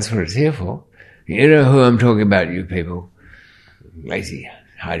channel. That's what it's here for. You know who I'm talking about, you people. Lazy,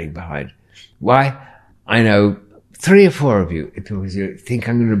 hiding behind. Why? I know 3 or 4 of you, because you think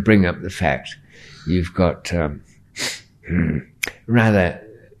I'm going to bring up the fact you've got rather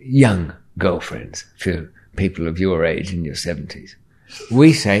young girlfriends, few people of your age in your 70s.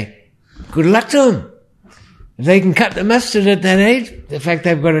 We say, good luck to them. If they can cut the mustard at that age, the fact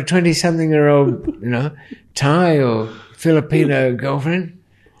they've got a 20-something-year-old, Thai or Filipino girlfriend,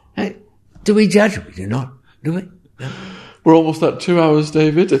 do we judge? We do not, do we? No. We're almost at 2 hours,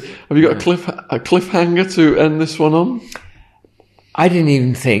 David. Have you got a cliffhanger to end this one on? I didn't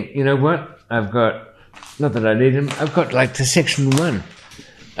even think, you know what? I've got, not that I need them, I've got like to section 1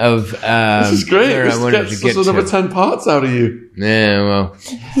 of this is great. where This I wanted gets to get us another to. 10 parts out of you. Yeah, well.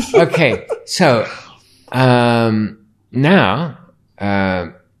 Okay, so now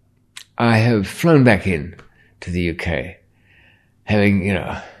I have flown back in to the UK, having,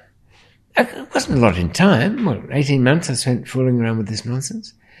 it wasn't a lot in time. 18 months I spent fooling around with this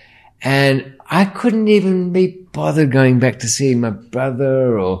nonsense. And I couldn't even be bothered going back to see my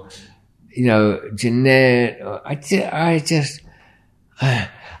brother or, Jeanette. Or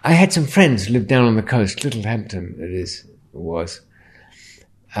I had some friends who lived down on the coast, Littlehampton, was.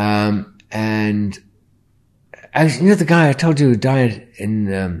 And I was, the guy I told you who died in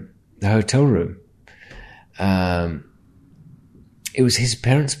the hotel room. It was his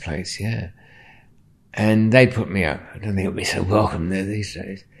parents' place, yeah. And they put me up. I don't think it'll be so welcome there these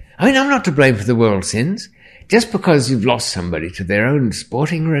days. I mean, I'm not to blame for the world's sins. Just because you've lost somebody to their own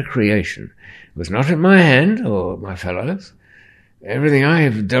sporting recreation was not at my hand or my fellows. Everything I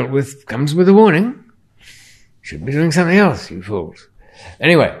have dealt with comes with a warning. Should be doing something else, you fools.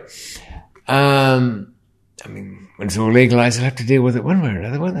 Anyway, when it's all legalized, I'll have to deal with it one way or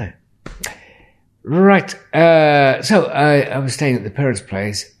another, won't I? Right. So I was staying at the parents'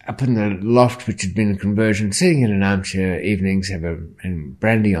 place, up in the loft, which had been a conversion, sitting in an armchair evenings, having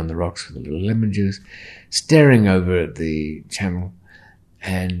brandy on the rocks with a little lemon juice, staring over at the channel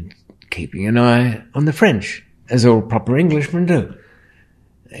and keeping an eye on the French, as all proper Englishmen do.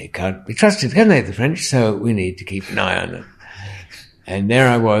 They can't be trusted, can they, the French? So we need to keep an eye on them. And there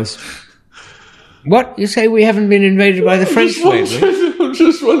I was. What? You say we haven't been invaded by the French lately? I'm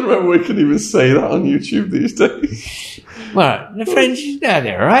just wondering whether we can even say that on YouTube these days. Well, the French,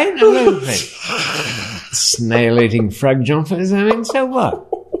 they're all right. I love the French. Snail-eating frog jumpers, so what?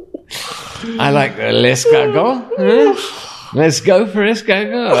 I like the l'escargot. Huh? Let's go for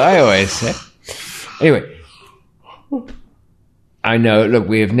escargot, I always say. Anyway, I know, look,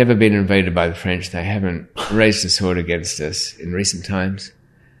 we have never been invaded by the French. They haven't raised a sword against us in recent times.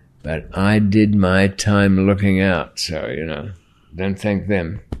 But I did my time looking out, so, don't thank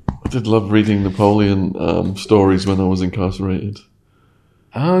them. I did love reading Napoleon stories when I was incarcerated.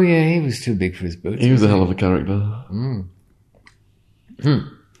 Oh, yeah, he was too big for his boots. He was a hell of a character.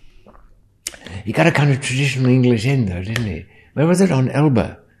 He got a kind of traditional English in, though, didn't he? Where was it? On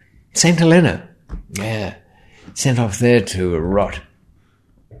Elba. St. Helena. Yeah. Sent off there to rot.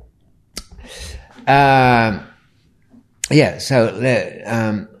 Yeah, so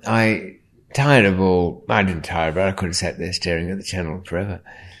I tired of all... I didn't tire, but I could have sat there staring at the channel forever.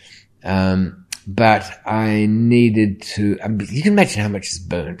 But I needed to... you can imagine how much is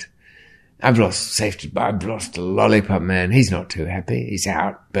burnt. I've lost Safety. I've lost a Lollipop Man. He's not too happy. He's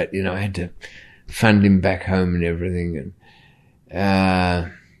out. But, I had to fund him back home and everything.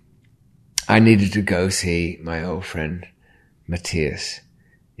 And I needed to go see my old friend Matthias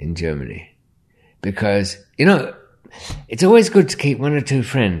in Germany. Because, it's always good to keep one or two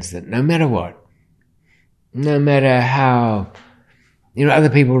friends that no matter what, no matter how, other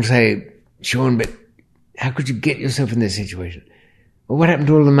people say, Sean, but how could you get yourself in this situation? Well, what happened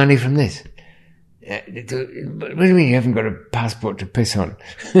to all the money from this? What do you mean you haven't got a passport to piss on?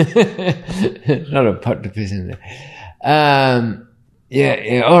 Not a pot to piss in there.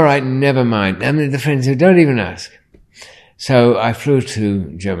 Yeah, all right, never mind. I mean, the friends who don't even ask. So I flew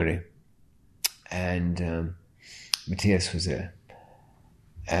to Germany and Matthias was there.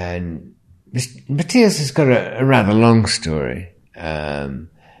 And Matthias has got a rather long story, and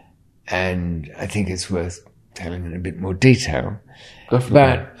I think it's worth telling in a bit more detail. Definitely.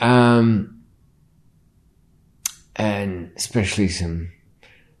 But, and especially some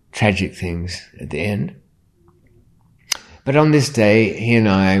tragic things at the end. But on this day, he and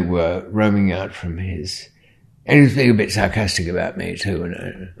I were roaming out from his... And he was being a bit sarcastic about me too. And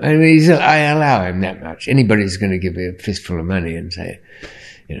I allow him that much. Anybody's going to give me a fistful of money and say,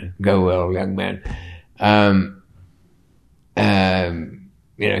 go well, young man.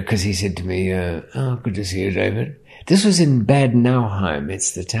 Because he said to me, oh, good to see you, David. This was in Bad Nauheim.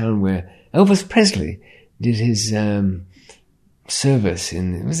 It's the town where Elvis Presley did his service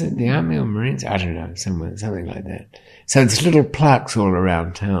was it the Army or Marines? I don't know, something like that. So there's little plaques all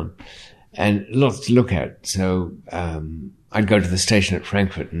around town and lots to look at. So I'd go to the station at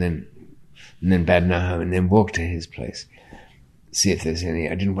Frankfurt and then Bad Nahum and then walk to his place, see if there's any.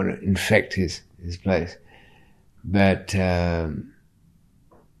 I didn't want to infect his place. But,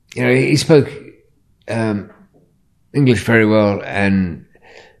 he spoke English very well and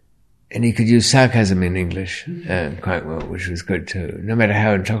he could use sarcasm in English quite well, which was good too, no matter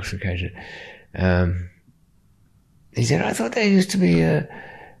how intoxicated. He said, I thought there used to be a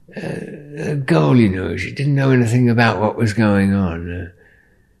girl, she didn't know anything about what was going on.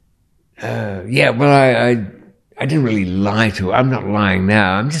 I didn't really lie to her. I'm not lying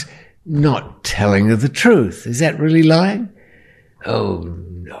now. I'm just not telling her the truth. Is that really lying? Oh,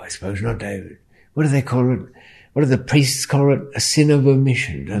 no, I suppose not, David. What do they call it? What do the priests call it? A sin of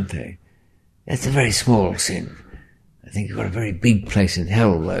omission, don't they? That's a very small sin. I think you've got a very big place in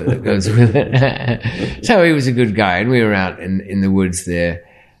hell, though, that goes with it. So he was a good guy, and we were out in the woods there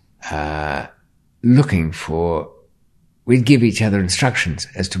looking for... We'd give each other instructions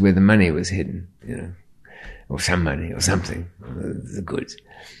as to where the money was hidden, or some money or something, the goods.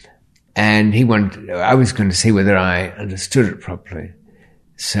 And I was going to see whether I understood it properly.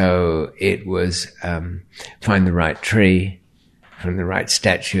 So it was find the right tree from the right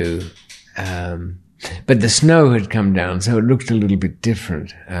statue. But the snow had come down, so it looked a little bit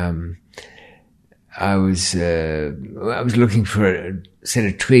different. I was looking for a set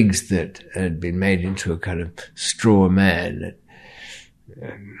of twigs that had been made into a kind of straw man,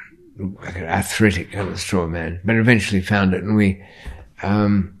 like an arthritic kind of straw man, but eventually found it, and we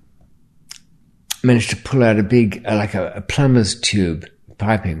managed to pull out a big, like a plumber's tube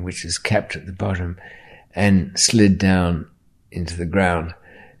piping, which is capped at the bottom, and slid down into the ground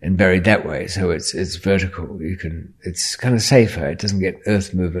and buried that way. So it's vertical. It's kind of safer. It doesn't get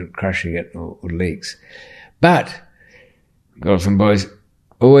earth movement crushing it or leaks. But, girls and boys,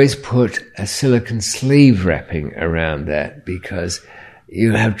 always put a silicone sleeve wrapping around that because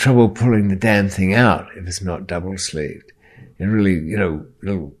you have trouble pulling the damn thing out if it's not double sleeved. It really,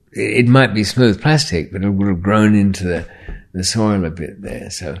 it might be smooth plastic, but it would have grown into the soil a bit there.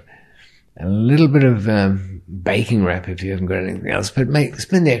 So a little bit of baking wrap if you haven't got anything else, but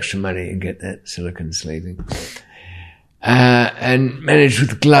spend the extra money and get that silicone sleeving. And managed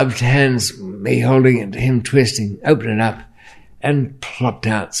with gloved hands, me holding it, him twisting, open it up, and plopped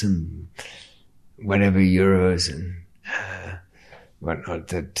out some whatever euros and whatnot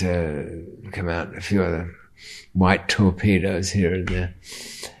that come out, a few other white torpedoes here and there.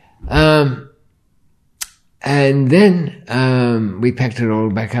 And then we packed it all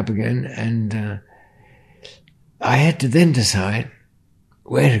back up again, and I had to then decide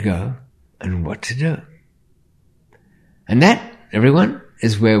where to go and what to do. And that, everyone,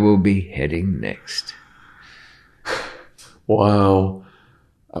 is where we'll be heading next. Wow.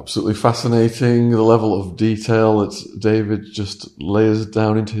 Absolutely fascinating, the level of detail that David just layers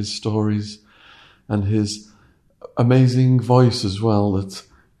down into his stories, and his amazing voice as well, that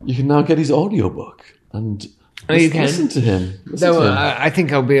you can now get his audiobook and listen to him. I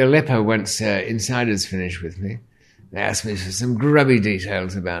think I'll be Aleppo once Insiders finish with me. They asked me for some grubby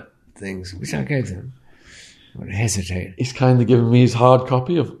details about things, which I gave them. I would hesitate. He's kindly given me his hard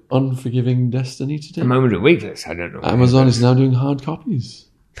copy of Unforgiving Destiny today. A Moment of Weakness, I don't know. Amazon is now doing hard copies.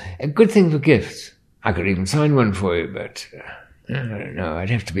 A good thing for gifts. I could even sign one for you, but I don't know. I'd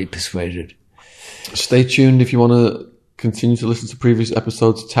have to be persuaded. Stay tuned if you want to continue to listen to previous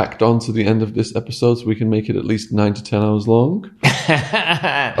episodes tacked on to the end of this episode, so we can make it at least 9 to 10 hours long.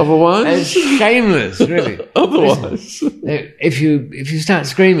 Otherwise, it's shameless, really. Otherwise, listen, if you start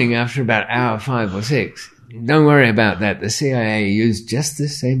screaming after about hour 5 or 6, don't worry about that. The CIA used just the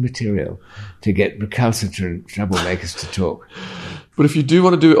same material to get recalcitrant troublemakers to talk. But if you do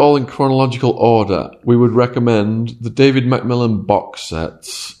want to do it all in chronological order, we would recommend the David Macmillan box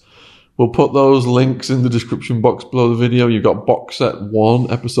sets. We'll put those links in the description box below the video. You've got box set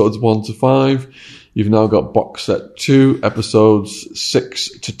 1, episodes 1 to 5. You've now got box set 2, episodes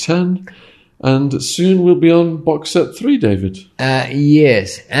 6 to 10. And soon we'll be on box set 3, David.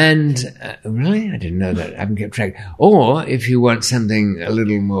 Yes. And really? I didn't know that. I haven't kept track. Or if you want something a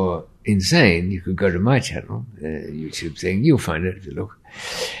little more insane, you could go to my channel, YouTube thing. You'll find it if you look.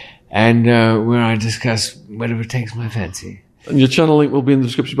 And where I discuss whatever takes my fancy. And your channel link will be in the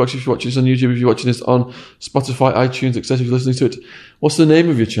description box if you're watching this on YouTube, if you're watching this on Spotify, iTunes, etc. If you're listening to it. What's the name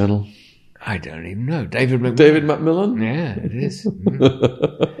of your channel? I don't even know. David Macmillan. David Macmillan? Yeah, it is.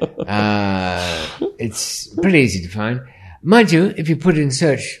 It's pretty easy to find. Mind you, if you put in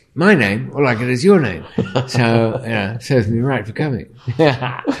search my name, all I get is your name. So, serves me right for coming.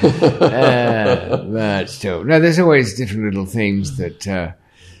 But still, no, there's always different little themes that,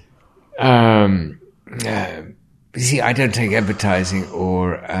 you see, I don't take advertising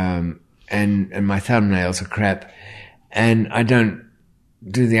and my thumbnails are crap, and I don't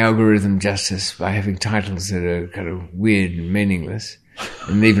do the algorithm justice by having titles that are kind of weird and meaningless.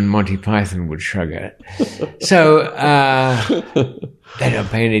 And even Monty Python would shrug at it. So, they don't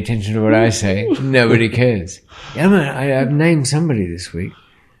pay any attention to what I say. Nobody cares. I've named somebody this week,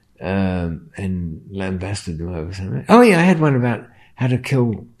 and lambasted them over something. Oh yeah, I had one about how to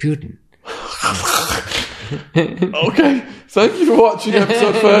kill Putin. Okay. Thank you for watching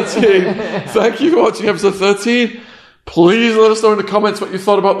episode 13. Please let us know in the comments what you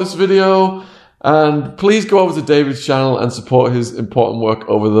thought about this video. And please go over to David's channel and support his important work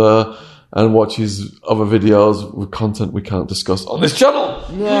over there and watch his other videos with content we can't discuss on this channel.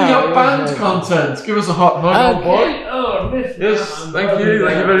 You got banned content. Give us a hot hug, old boy. Oh, yes, thank you.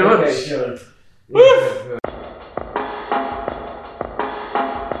 Thank you very much. Okay, sure. Woo!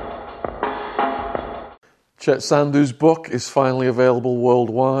 Chet Sandhu's book is finally available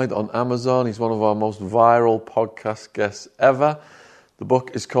worldwide on Amazon. He's one of our most viral podcast guests ever. The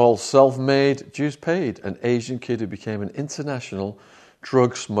book is called Self-Made, Dues Paid, an Asian kid who became an international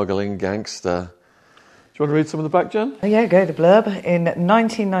drug smuggling gangster. Do you want to read some of the back, Jen? Oh yeah, go the blurb. In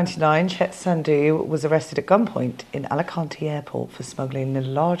 1999, Chet Sandhu was arrested at gunpoint in Alicante Airport for smuggling the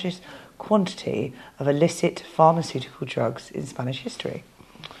largest quantity of illicit pharmaceutical drugs in Spanish history.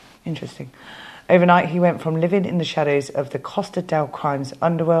 Interesting. Overnight, he went from living in the shadows of the Costa del Crime's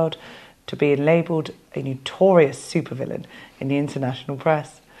underworld to being labelled a notorious supervillain in the international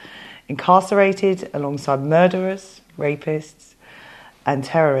press. Incarcerated alongside murderers, rapists and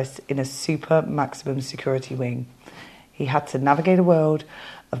terrorists in a super maximum security wing, he had to navigate a world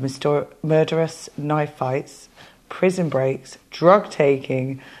of murderous knife fights, prison breaks, drug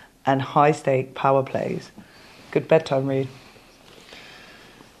taking and high-stake power plays. Good bedtime read.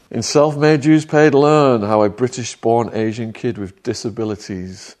 In Self-Made, Dues Paid, learn how a British-born Asian kid with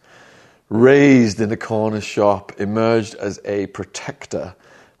disabilities, raised in a corner shop, emerged as a protector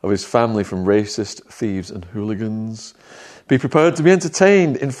of his family from racist thieves and hooligans. Be prepared to be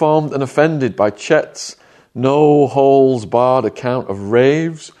entertained, informed and offended by Chet's no-holes-barred account of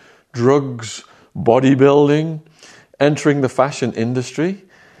raves, drugs, bodybuilding, entering the fashion industry.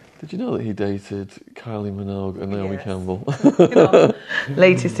 Did you know that he dated Kylie Minogue and Naomi Campbell?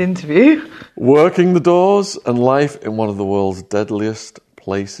 Latest interview. Working the doors and life in one of the world's deadliest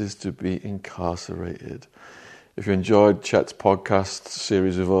places to be incarcerated. If you enjoyed Chet's podcast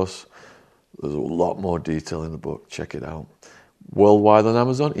series with us, there's a lot more detail in the book. Check it out. Worldwide on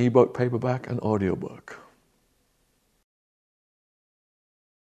Amazon, ebook, paperback and audiobook.